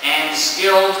and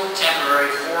skilled temporary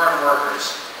foreign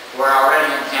workers who are already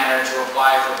in Canada to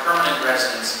apply for permanent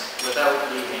residence without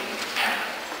leaving Canada.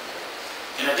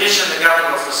 In addition, the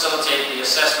government will facilitate the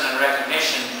assessment and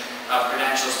recognition of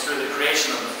credentials through the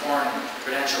creation of the Foreign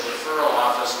Credential Referral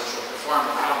Office, which will perform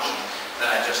the function that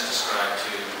I just described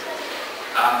to you.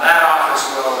 That office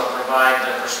will provide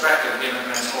the prospective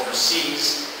immigrants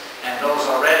overseas and those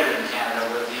already in Canada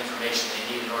with the information they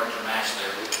need in order to match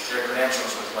their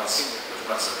credentials with what's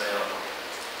available.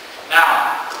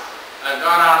 Now, I've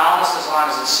gone on almost as long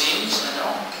as it seems, I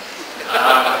know.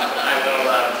 I will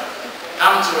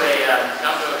come to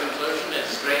a conclusion.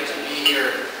 It's great to be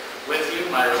here with you.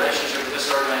 My relationship with this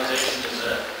organization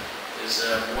is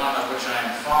one of which I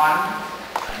am fond.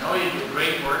 I know you do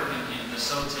great work in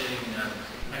facilitating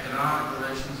economic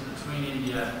relations between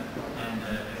India and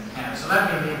Canada. So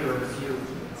let me leave you with a few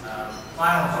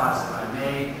final thoughts that I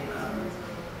made.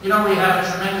 You know, we have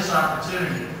a tremendous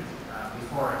opportunity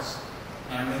before us,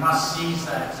 and we must seize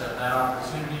that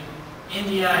opportunity.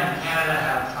 India and Canada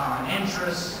have common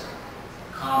interests,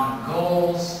 common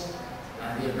goals,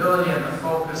 and the ability and the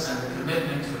focus and the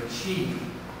commitment to achieve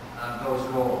those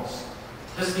goals.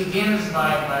 This begins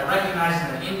by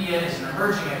recognizing that India is an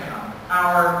emerging economic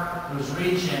power whose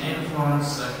reach and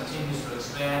influence continues to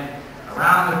expand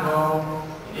around the globe.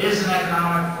 It is an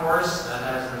economic force that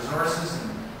has resources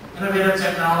and innovative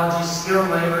technology, skilled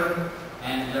labor,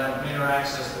 and greater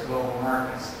access to global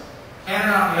markets.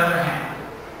 Canada, on the other hand,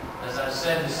 as I've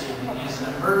said this evening, is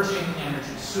an emerging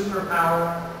energy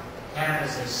superpower. Canada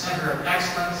is a center of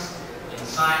excellence in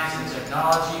science and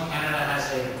technology. Canada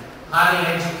has a highly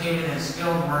educated and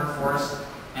skilled workforce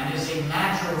and is a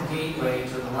natural gateway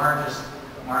to the largest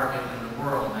market in the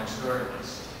world next door to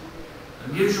us.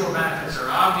 The mutual benefits are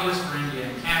obvious for India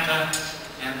and Canada,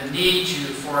 and the need to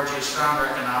forge a stronger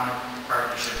economic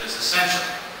partnership is essential.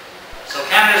 So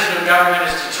Canada's new government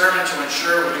is determined to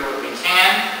ensure we do what we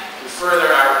can to further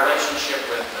our relationship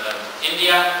with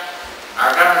India.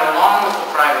 Our government, along with the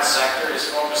private sector, is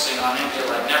focusing on India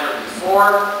like never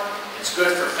before. It's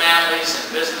good for families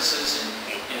and businesses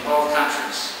in both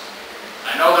countries.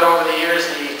 I know that over the years,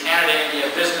 the Canada-India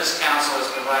Business Council has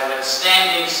provided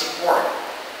outstanding support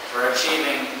for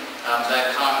achieving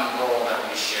that common goal that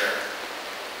we share.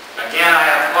 Again,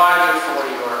 I applaud you for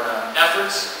your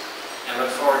efforts and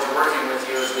look forward to working with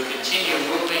you as we continue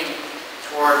moving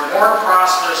toward more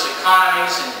prosperous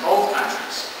economies in both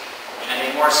countries and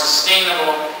a more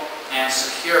sustainable and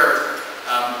secure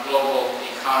global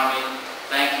economy.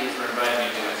 Thank you for inviting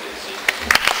me to do it this evening.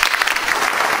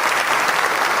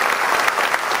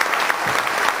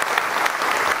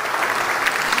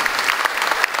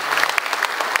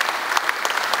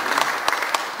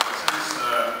 Since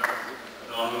the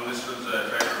Honourable Minister of the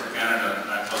Treasurer of Canada,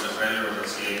 I was the Treasurer of the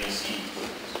CIBC,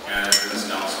 Canada Business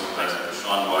Council,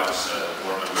 Sean Watts,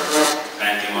 board member,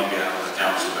 thank him on behalf of the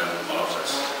Council and all of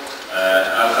us.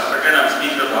 I'll pretend I'm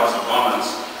Speaker of the House of Commons,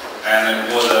 and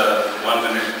it was a 1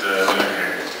 minute limit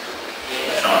here.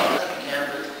 Sean.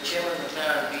 The Chairman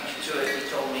McLaren beat you to it. He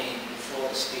told me before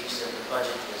the speech that the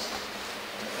budget was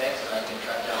in effect, and I can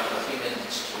cut down from 3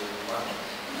 minutes to 1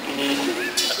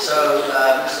 minute. So,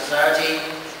 Mr. Flaherty,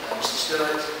 Mr.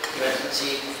 Stewart, Your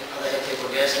Excellency, other head table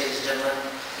guests, ladies and gentlemen,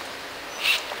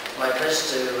 my pleasure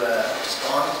to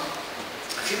respond.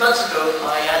 A few months ago,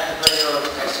 I had the pleasure of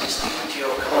actually speaking to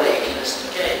your colleague, Mr.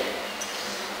 McKay.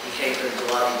 He came to the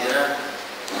Diwali dinner.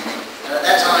 And at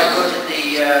that time, I quoted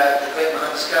the great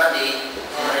Mahatma Gandhi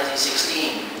from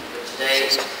 1916. But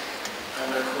today, I'm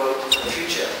going to quote for the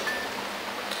future.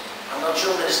 I'm not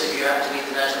sure, Minister, if you happened to read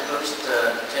the National Post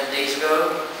 10 days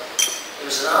ago. There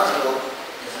was an article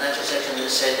in the financial section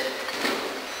that said,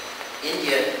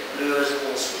 India lures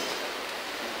Wall Street.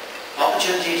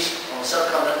 Opportunities on the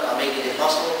subcontinent are making it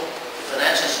impossible for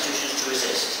financial institutions to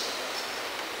resist.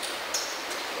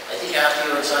 I think after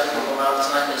your insightful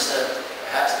remarks tonight, Minister,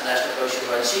 perhaps the National Post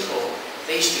should write a sequel,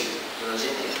 Bay Street lures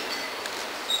India.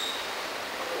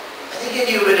 I think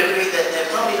India would agree that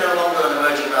they're probably no longer an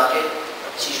emerging market.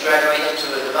 She's graduated to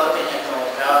a developing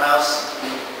economic powerhouse.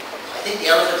 I think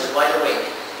the elephant is wide awake,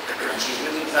 and she's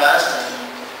moving fast, and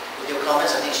with your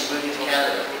comments, I think she's moving to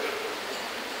Canada.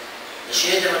 The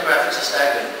sheer demographics are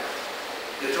staggering.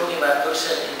 You're talking about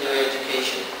post-secondary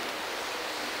education.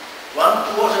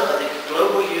 1/4 of the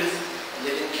global youth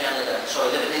live in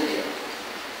India.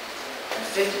 And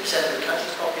 50% of the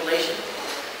country's population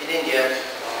in India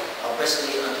are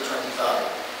presently under 25.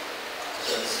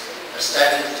 So it's a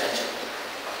staggering potential.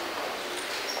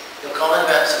 Your comment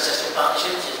about successful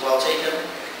partnerships is well taken.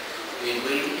 We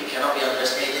agree, it cannot be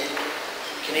underestimated.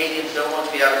 Canadians don't want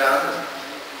to be outgunned.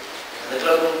 And the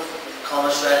global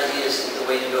commerce strategy is the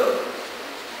way to go.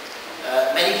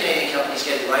 Many Canadian companies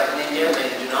get it right in India, many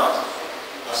do not.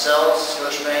 Ourselves,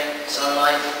 Scotiabank, Sun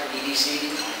Life,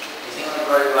 EDC, we think we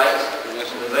got it right.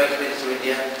 We're very committed to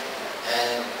India,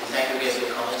 and we thank you again for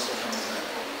your comments and coming tonight.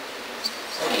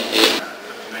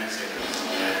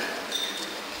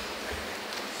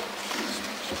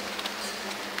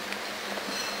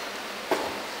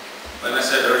 When I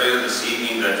said earlier this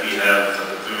evening that we have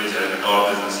the privilege of having a top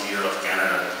business leader of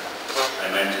Canada, I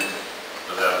meant it,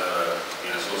 because I've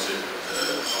been associated with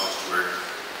John Stewart,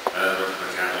 another of the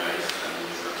Canada Life, and we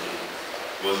were working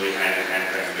closely hand in hand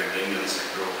trying to get the Indian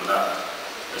sector opened up.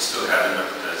 We still haven't,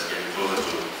 but it's getting closer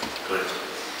to it.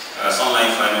 Sun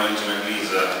Life, I know intimately,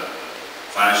 is a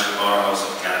financial powerhouse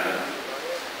of Canada,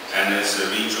 and its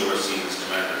reach overseas is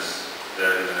tremendous.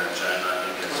 There in China,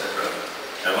 India, etc.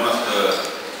 And one of the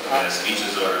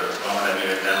speeches or comment I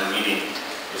made at annual meeting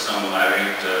to some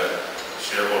irate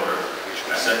shareholder,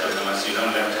 I said to them, I said, you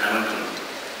don't left Hamilton,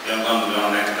 you haven't gone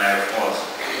beyond Niagara Falls.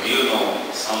 Do you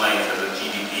know Sun Life has a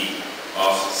GDP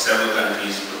of several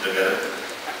countries put together?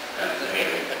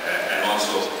 And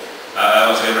also, I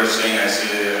was ever saying, I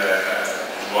say,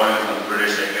 borrowing from the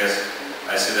British, I guess,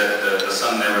 I say that the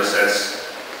sun never sets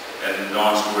in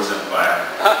John Stewart's empire.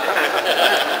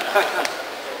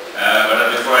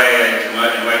 But before I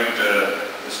invite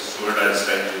Mr. Stewart, I'd just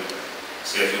like to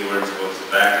say a few words about his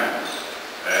background.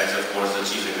 He's, of course, the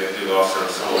Chief Executive Officer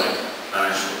of Sun Life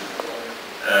Financial.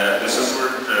 Mr.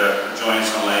 Stewart joined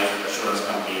Sun Life Assurance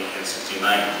Company in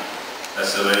 '69.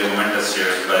 That's a very momentous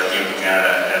year, but I came to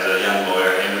Canada as a young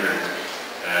lawyer immigrant.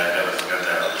 Never forget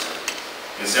that also.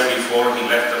 In '74, he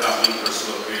left the company to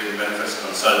pursue a career in benefits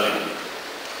consulting.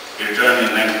 He returned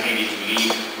in 1980 to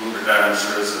lead group retirement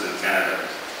services in Canada.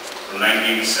 From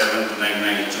 1987 to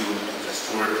 1992, Mr.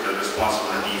 Stewart had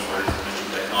responsibility for information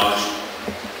technology.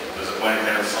 He was appointed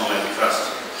head of Sun Life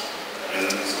Trust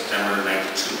in September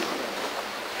 92.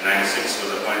 In 96, he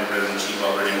was appointed President Chief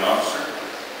Operating Officer,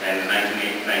 and in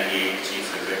 1998, Chief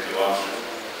Executive Officer.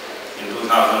 In 2000,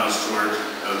 Mr. Stewart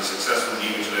held a successful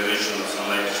demutualization of Sun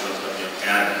Life Assurance Company of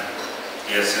Canada.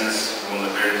 He has since grown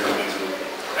the parent company through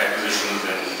acquisitions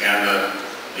in Canada,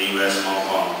 the US, Hong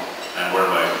Kong, and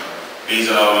worldwide. Please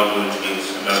allow me to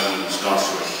introduce and welcome John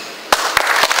Stewart.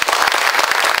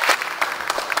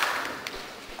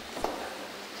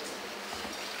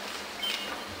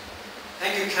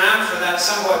 Thank you, Cam, for that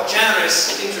somewhat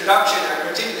generous introduction. I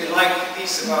particularly like the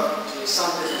piece about the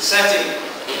sun-lit setting.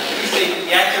 I do think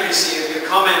the accuracy of your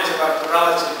comment about the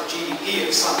relative GDP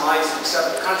of Sun Life in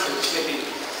several countries may be a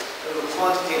little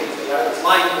quantitatively out of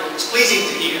line, but it's pleasing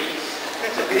to hear.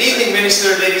 Good evening,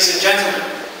 Minister, ladies and gentlemen.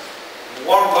 A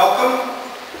warm welcome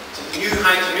to the new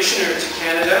High Commissioner to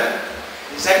Canada,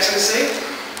 His Excellency,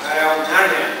 Marielle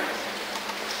Marianne.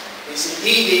 It's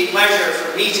indeed a pleasure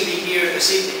for me to be here this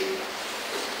evening.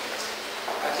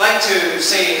 I'd like to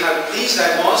say how pleased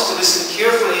I was to listen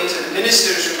carefully to the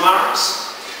Minister's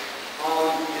remarks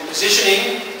on the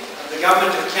positioning of the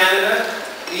Government of Canada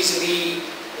vis-à-vis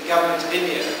the Government of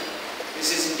India. This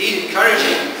is indeed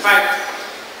encouraging. In fact,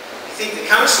 I think the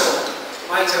Council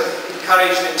might have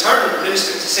encouraged in turn the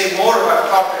Minister to say more about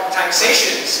corporate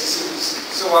taxation, since he was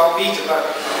so upbeat about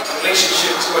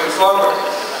relationships going forward.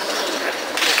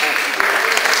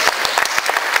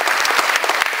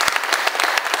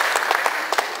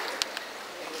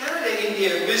 The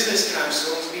India Business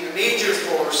Council has been a major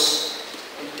force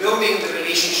in building the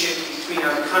relationship between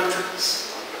our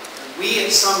countries. And we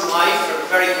at Sun Life are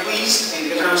very pleased to be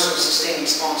the Council's sustaining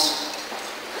sponsor.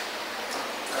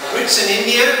 Our roots in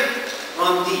India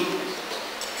run deep.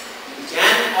 We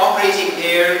began operating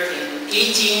there in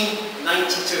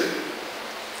 1892.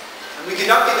 And we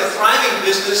conducted a thriving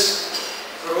business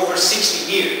for over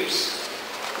 60 years.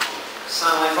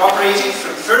 Sun Life operated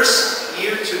from first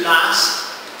year to last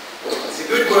with the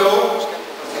goodwill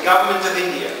of the Government of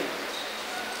India.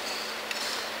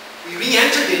 We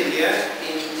re-entered India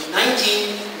in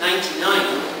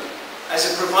 1999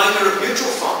 as a provider of mutual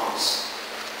funds,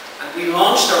 and we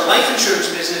launched our life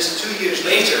insurance business 2 years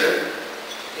later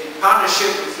in partnership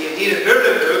with the Aditya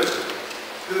Birla Group,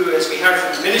 who, as we heard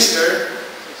from the Minister,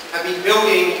 have been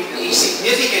building a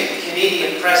significant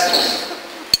Canadian presence.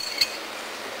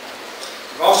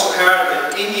 We've also heard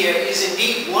that India is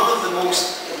indeed one of the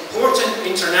most important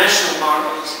international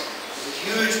markets with a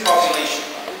huge population.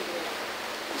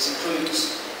 This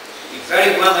includes a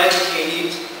very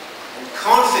well-educated and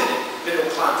confident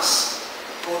middle class,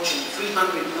 approaching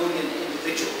 300 million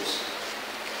individuals.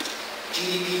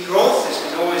 GDP growth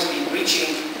has always been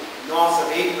reaching north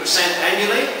of 8%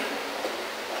 annually,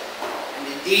 and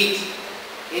indeed,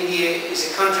 India is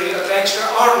a country of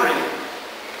extraordinary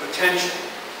potential.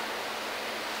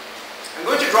 I'm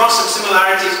going to draw some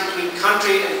similarities between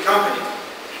country and company.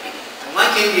 And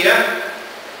like India,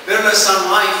 Birla Sun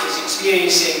Life is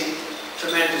experiencing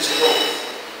tremendous growth.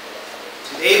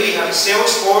 Today we have a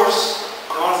sales force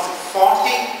north of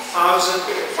 40,000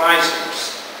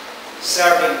 advisors,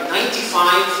 serving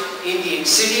 95 Indian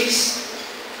cities,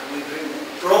 and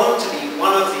we've grown to be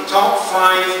one of the top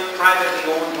 5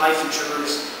 privately owned life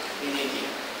insurers in India.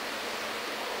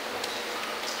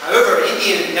 However,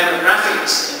 Indian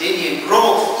demographics and Indian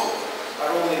growth are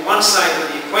only one side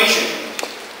of the equation.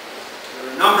 There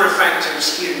are a number of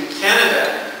factors here in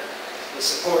Canada that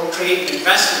support trade and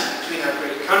investment between our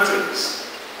great countries.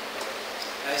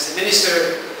 As the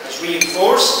Minister has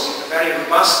reinforced, we have a very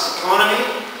robust economy,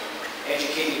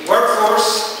 educated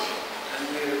workforce, and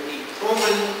we're a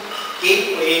proven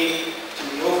gateway to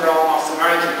the overall North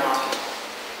American market.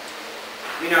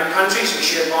 Between our countries, we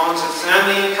share bonds of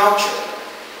family and culture.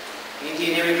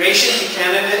 Indian immigration to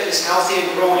Canada is healthy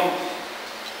and growing.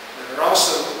 There are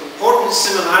also important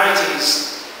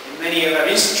similarities in many of our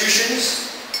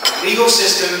institutions, our legal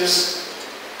systems,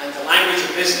 and the language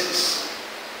of business.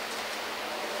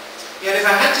 Yet if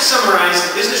I had to summarize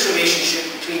the business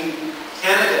relationship between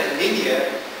Canada and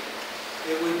India,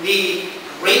 it would be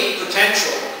great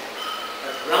potential,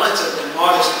 but relatively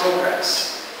modest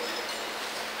progress.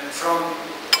 And from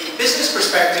a business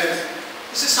perspective,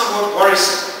 this is somewhat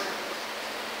worrisome.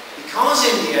 Because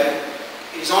India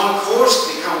is on course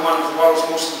to become one of the world's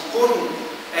most important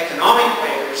economic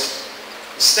players,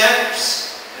 the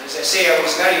steps, and as I say, I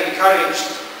was very encouraged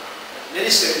by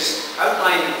ministers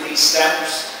outlining these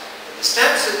steps, the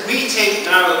steps that we take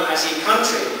now as a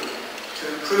country to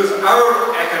improve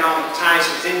our economic ties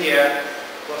with India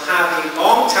will have a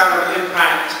long-term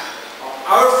impact on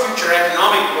our future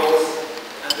economic growth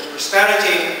and the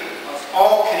prosperity of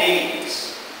all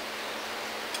Canadians.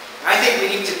 I think we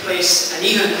need to place an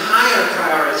even higher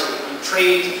priority on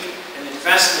trade and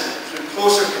investment through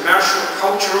closer commercial,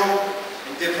 cultural,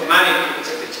 and diplomatic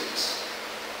activities.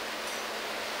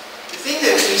 The thing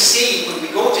that we see when we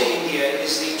go to India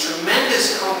is the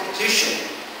tremendous competition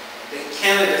that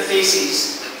Canada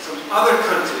faces from other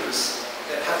countries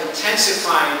that have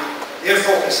intensified their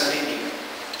focus on India.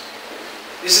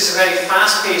 This is a very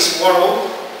fast-paced world,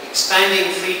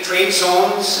 expanding free trade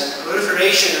zones and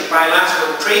proliferation of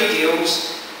bilateral trade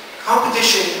deals.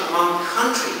 Competition among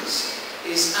countries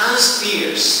is as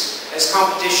fierce as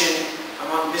competition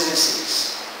among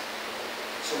businesses.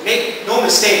 So make no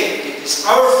mistake, it is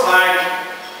our flag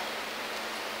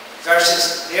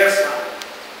versus their flag.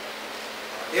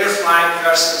 Their flag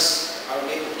versus our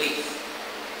maple leaf.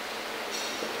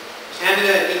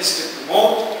 Canada needs to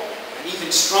promote an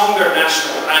even stronger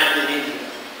national brand in India.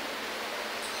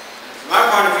 And from our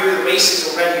point of view, the race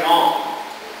is already on.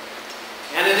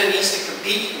 Canada needs to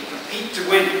compete and compete to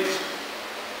win.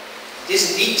 It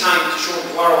is indeed time to show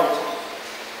the world,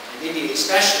 and India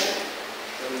especially,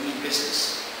 that we mean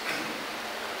business.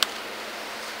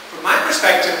 From my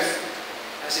perspective,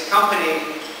 as a company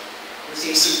with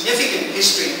a significant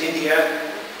history in India,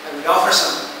 I would offer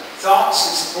some thoughts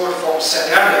in support of what was said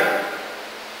earlier.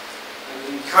 I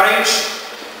would encourage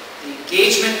the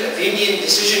engagement of Indian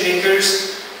decision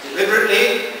makers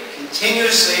deliberately,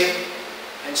 continuously,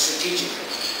 and strategically.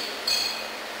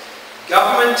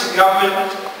 Government to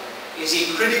government is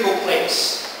a critical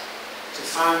place to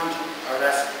found our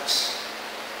efforts.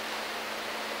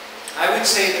 I would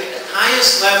say that the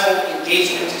highest level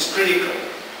engagement is critical.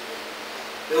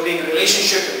 Building a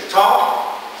relationship at the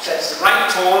top sets the right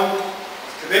tone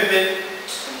of commitment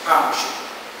and partnership.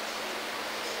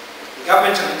 The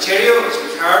Government of Ontario, as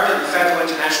we've heard, and the Federal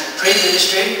International Trade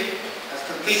Ministry have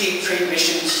completed trade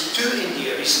missions to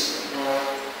India recently.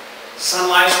 Sun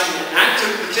Life's been an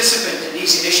active participant in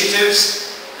these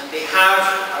initiatives, and they have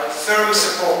our firm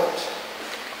support.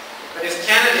 But if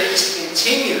Canada is to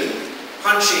continue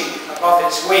punching above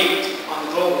its weight on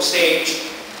the global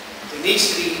stage, there needs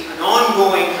to be an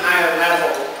ongoing higher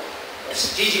level of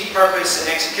strategic purpose and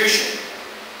execution.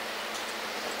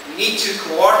 We need to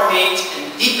coordinate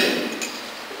and deepen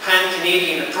the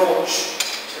pan-Canadian approach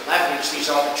to leverage these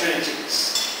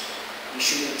opportunities. We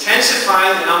should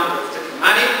intensify the number of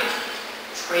diplomatic,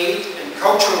 trade and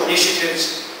cultural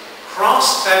initiatives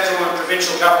across federal and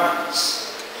provincial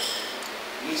governments.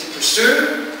 We need to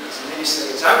pursue, as the Minister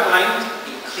has outlined,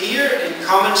 a clear and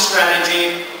common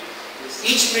strategy with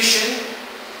each mission,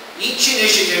 each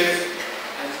initiative,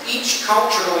 and each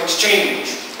cultural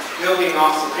exchange building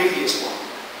off the previous one.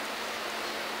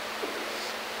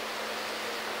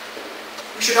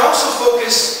 We should also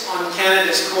focus on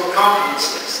Canada's core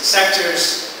competencies, the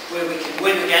sectors where we can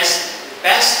win against the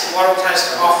best the world has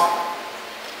to offer.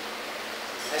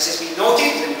 As has been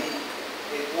noted, and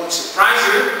it won't surprise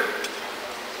you,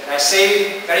 that I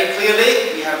say very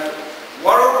clearly, we have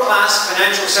world-class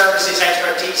financial services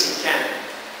expertise in Canada.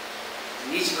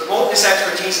 We need to promote this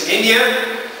expertise in India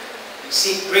and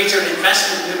seek greater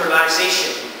investment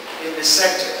liberalisation in this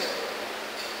sector.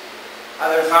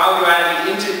 Other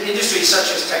value-added industries such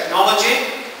as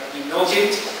technology have been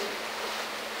noted,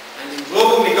 and in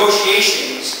global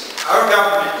negotiations, our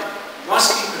government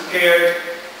must be prepared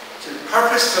to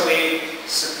purposefully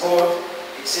support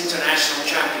its international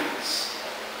champions.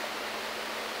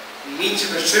 We need to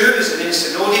pursue, as the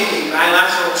Minister noted, a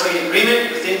bilateral trade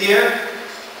agreement with India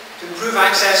to improve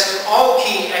access to all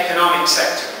key economic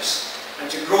sectors and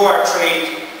to grow our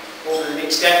trade over the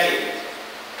next decade.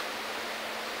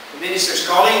 The Minister's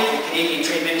colleague, the Canadian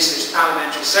Trade Minister's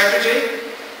Parliamentary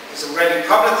Secretary, has already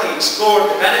publicly explored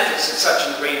the benefits of such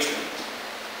an arrangement.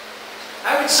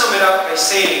 I would sum it up by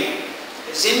saying,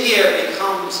 as India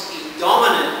becomes a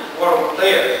dominant world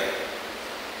player,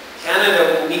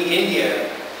 Canada will need India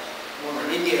more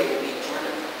than India will need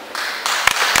Canada.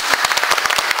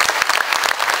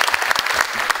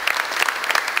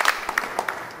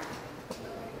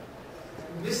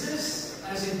 In business,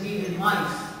 as indeed in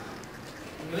life,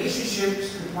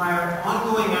 relationships require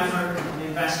ongoing effort and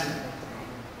investment.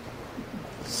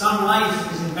 Sun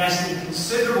Life is investing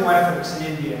considerable efforts in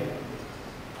India,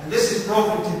 and this has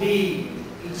proven to be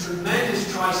a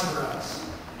tremendous choice for us.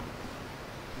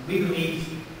 We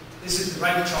believe this is the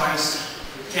right choice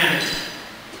for Canada.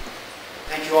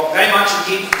 Thank you all very much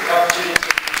indeed for the opportunity.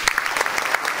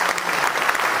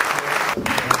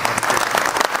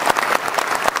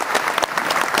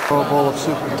 A bowl of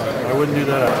soup. I wouldn't do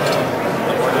that.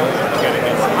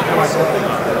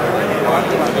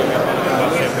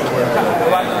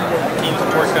 Keen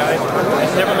support guy.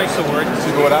 It never makes a word.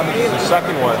 See what happens is the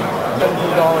second one. $2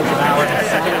 an hour. The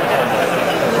second one.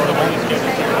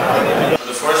 For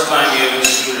the first time, we have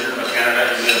instituted a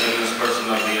Canada India Business Person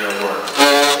of the Year award.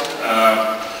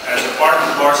 As a part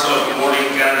and parcel of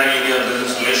promoting Canada-India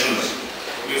business relations,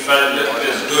 we felt it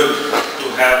is good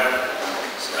to have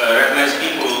recognize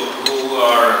people who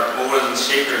are movers and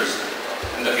shakers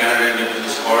in the Canada-India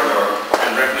business corridor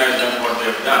and recognize them for what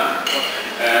they have done.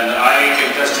 And I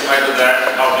can testify to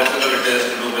that, how difficult it is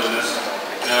to do business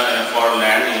in a foreign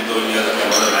land, Indo, India, the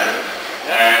motherland.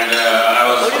 And I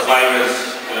was for 5 years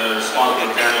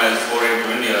responsible for Canada's foray to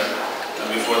India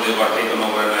before they got taken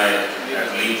over and I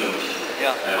had to leave them.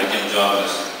 I became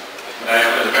jobless.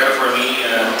 It was better for me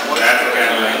to add for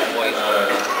Canada.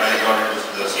 I got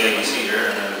into the CIBC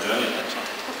here and joined it.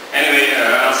 Anyway,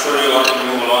 I'm sure you all can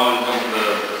move along and come to the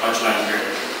punchline here.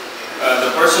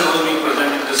 The person who will be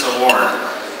presenting this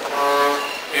award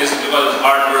is because of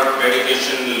hard work,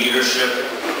 dedication, leadership,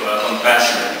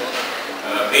 compassion,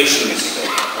 patience,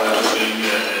 which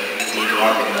we need a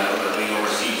lot in being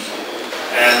overseas.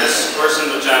 And this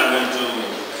person, which I'm going to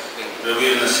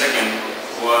reveal in a second,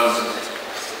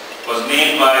 was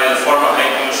named by the former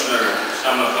High Commissioner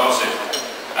Chabra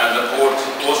as the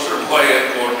poster boy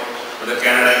at court for the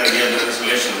Canada-India business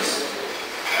relations.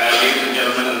 And ladies and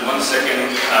gentlemen, in 1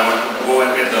 second, I want to go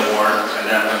and get the award and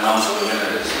then announce who the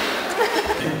winner is.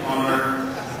 I'm honored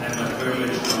and my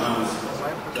privilege to announce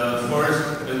the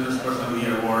first business person of the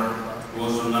year award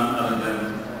goes to none other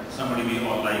than somebody we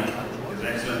all like, his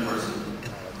excellent person,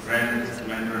 friend,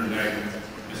 mentor, and guide,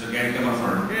 Mr. Gary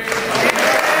Chabra.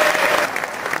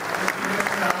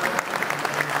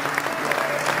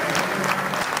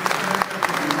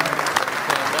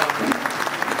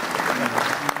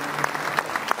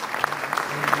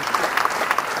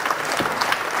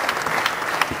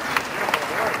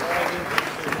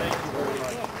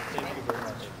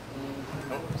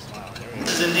 It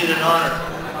is indeed an honor.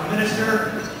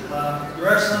 Minister, Your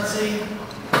Excellency,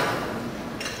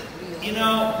 you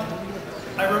know,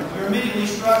 you're immediately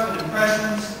struck with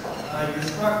impressions. You're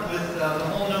struck with the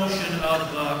whole notion of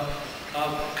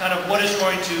kind of what is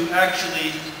going to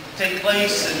actually take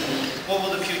place and what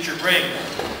will the future bring.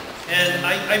 And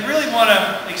I really want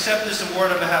to accept this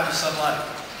award on behalf of Sun Life,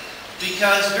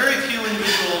 because very few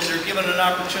individuals are given an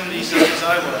opportunity, such as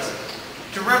I was,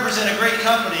 to represent a great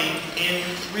company in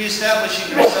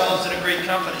reestablishing themselves in a great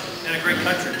company, in a great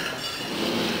country.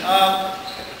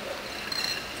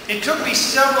 It took me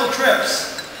several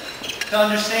trips to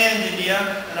understand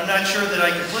India, and I'm not sure that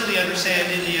I completely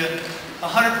understand India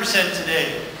 100%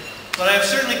 today. But I have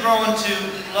certainly grown to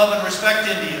love and respect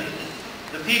India.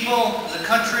 The people, the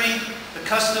country, the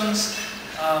customs,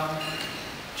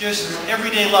 just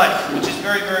everyday life, which is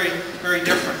very, very, very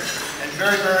different and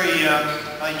very, very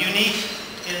unique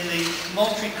in the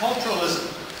multiculturalism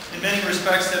in many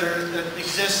respects that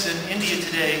exists in India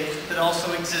today that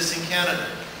also exists in Canada.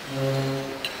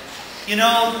 You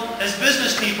know, as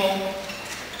business people,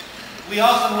 we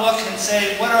often look and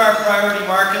say, what are our priority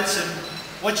markets and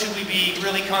what should we be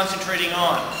really concentrating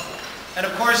on? And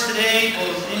of course today,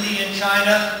 both India and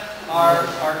China are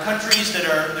countries that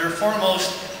they're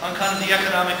foremost on kind of the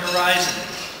economic horizon.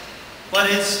 But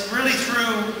it's really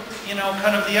through, you know,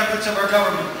 kind of the efforts of our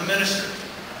government, the minister.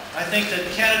 I think that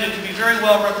Canada can be very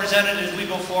well represented as we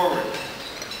go forward.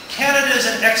 Canada is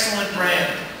an excellent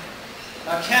brand.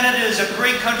 Canada is a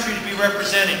great country to be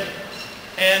representing.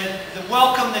 And the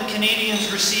welcome that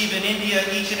Canadians receive in India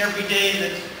each and every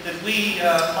day that we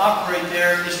operate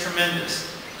there is tremendous.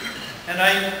 And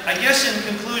I guess in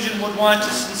conclusion would want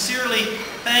to sincerely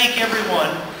thank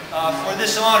everyone for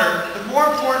this honor, but more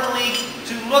importantly,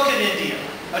 to look at India,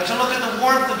 to look at the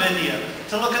warmth of India,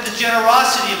 to look at the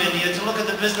generosity of India, to look at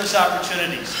the business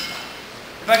opportunities.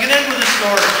 If I can end with a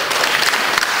story.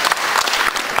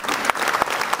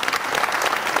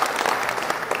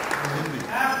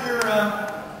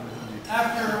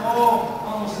 After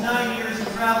almost 9 years of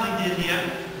traveling to India,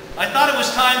 I thought it was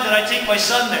time that I take my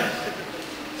son there.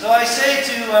 So I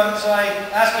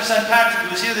asked my son Patrick,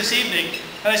 who was here this evening,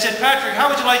 and I said, Patrick, how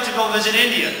would you like to go visit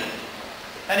India?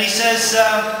 And he says,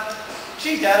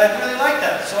 gee, Dad, I'd really like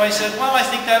that. So I said, well, I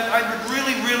think that I would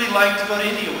really, really like to go to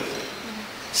India with you.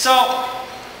 So,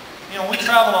 you know, we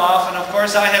travel off, and of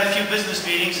course I had a few business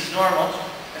meetings as normal.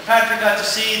 And Patrick got to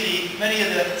see many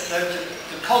of the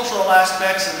cultural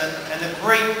aspects and the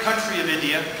great country of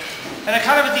India. And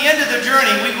kind of at the end of the journey,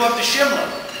 we go up to Shimla.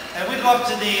 And we go up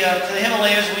to the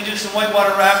Himalayas and we do some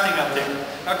whitewater rafting up there.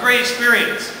 A great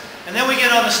experience. And then we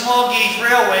get on the small gauge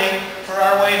railway for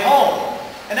our way home.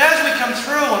 And as we come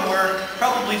through, and we're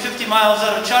probably 50 miles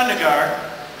out of Chandigarh,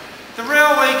 the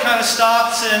railway kind of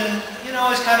stops and, you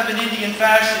know, it's kind of an Indian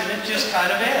fashion, it just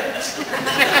kind of ends.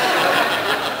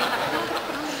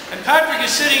 And Patrick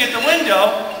is sitting at the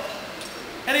window,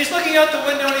 and he's looking out the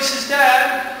window and he says,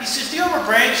 Dad, he says, do you have a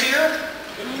branch here?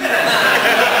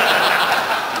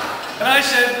 And I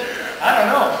said, I don't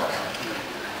know.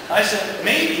 I said,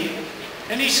 maybe.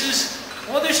 And he says,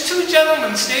 well, there's two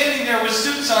gentlemen standing there with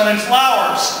suits on and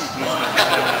flowers.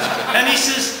 And he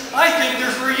says, I think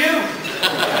they're for you.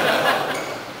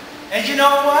 And you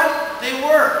know what? They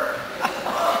were.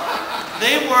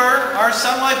 They were our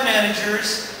Sun Life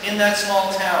managers in that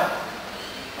small town.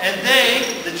 And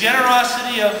they, the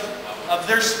generosity of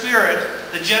their spirit,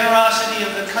 the generosity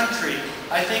of the country,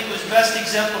 I think was best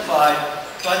exemplified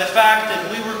by the fact that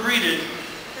we were greeted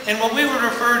in what we would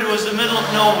refer to as the middle of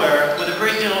nowhere, with a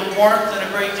great deal of warmth and a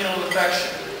great deal of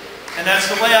affection. And that's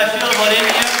the way I feel about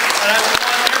India, and I would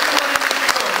want everyone in this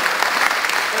room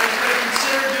that is going to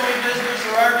consider doing business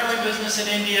or are doing business in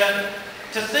India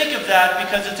to think of that,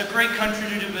 because it's a great country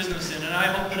to do business in. And I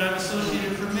hope that I'm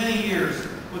associated for many years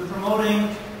with promoting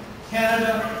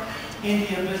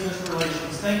Canada-India business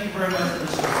relations. Thank you very much for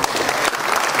this support.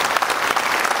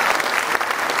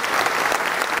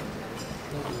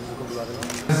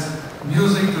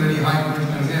 Music to any high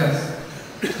professionals, yes.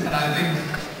 And I think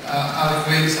having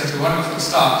made such a wonderful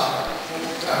start,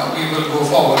 we will go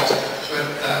forward with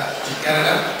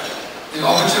Canada. The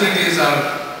opportunities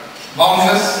are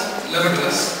boundless,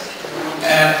 limitless,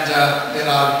 and there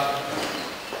are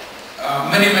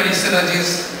many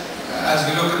synergies as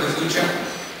we look at the future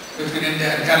between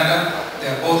India and Canada. They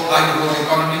are both high growth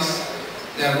economies.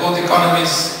 They are both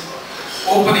economies,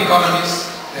 open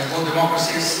economies. They are both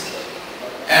democracies.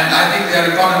 And I think they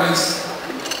are economies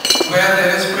where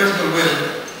there is political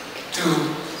will to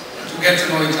get to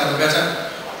know each other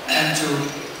better and to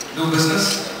do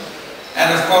business.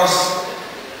 And of course,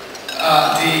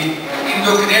 the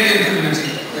Indo-Canadian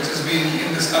community, which has been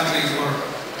in this country for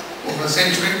over a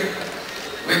century,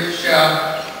 which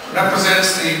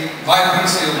represents the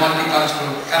vibrancy of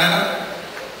multicultural Canada.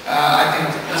 I think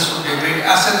this would be a great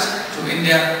asset to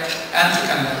India and to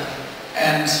Canada.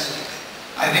 And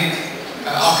I think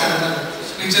after the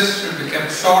speeches should be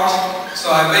kept short,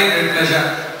 so I have very great pleasure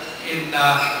in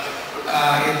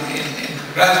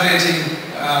congratulating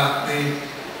the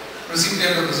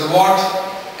recipient of this award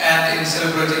and in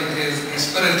celebrating the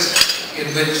spirit in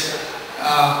which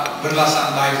Birla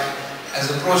Sun Life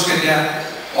has approached India.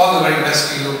 All the very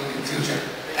best to you in the future.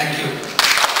 Thank you.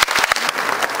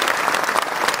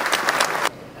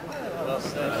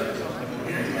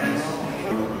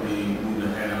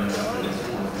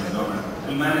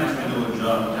 We managed to do a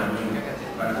job,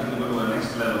 but if we go to a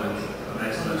next level of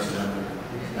excellence,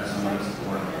 that's another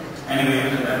support. Anyway,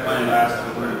 that's my last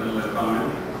political comment.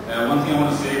 One thing I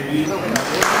want to say,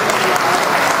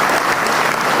 please.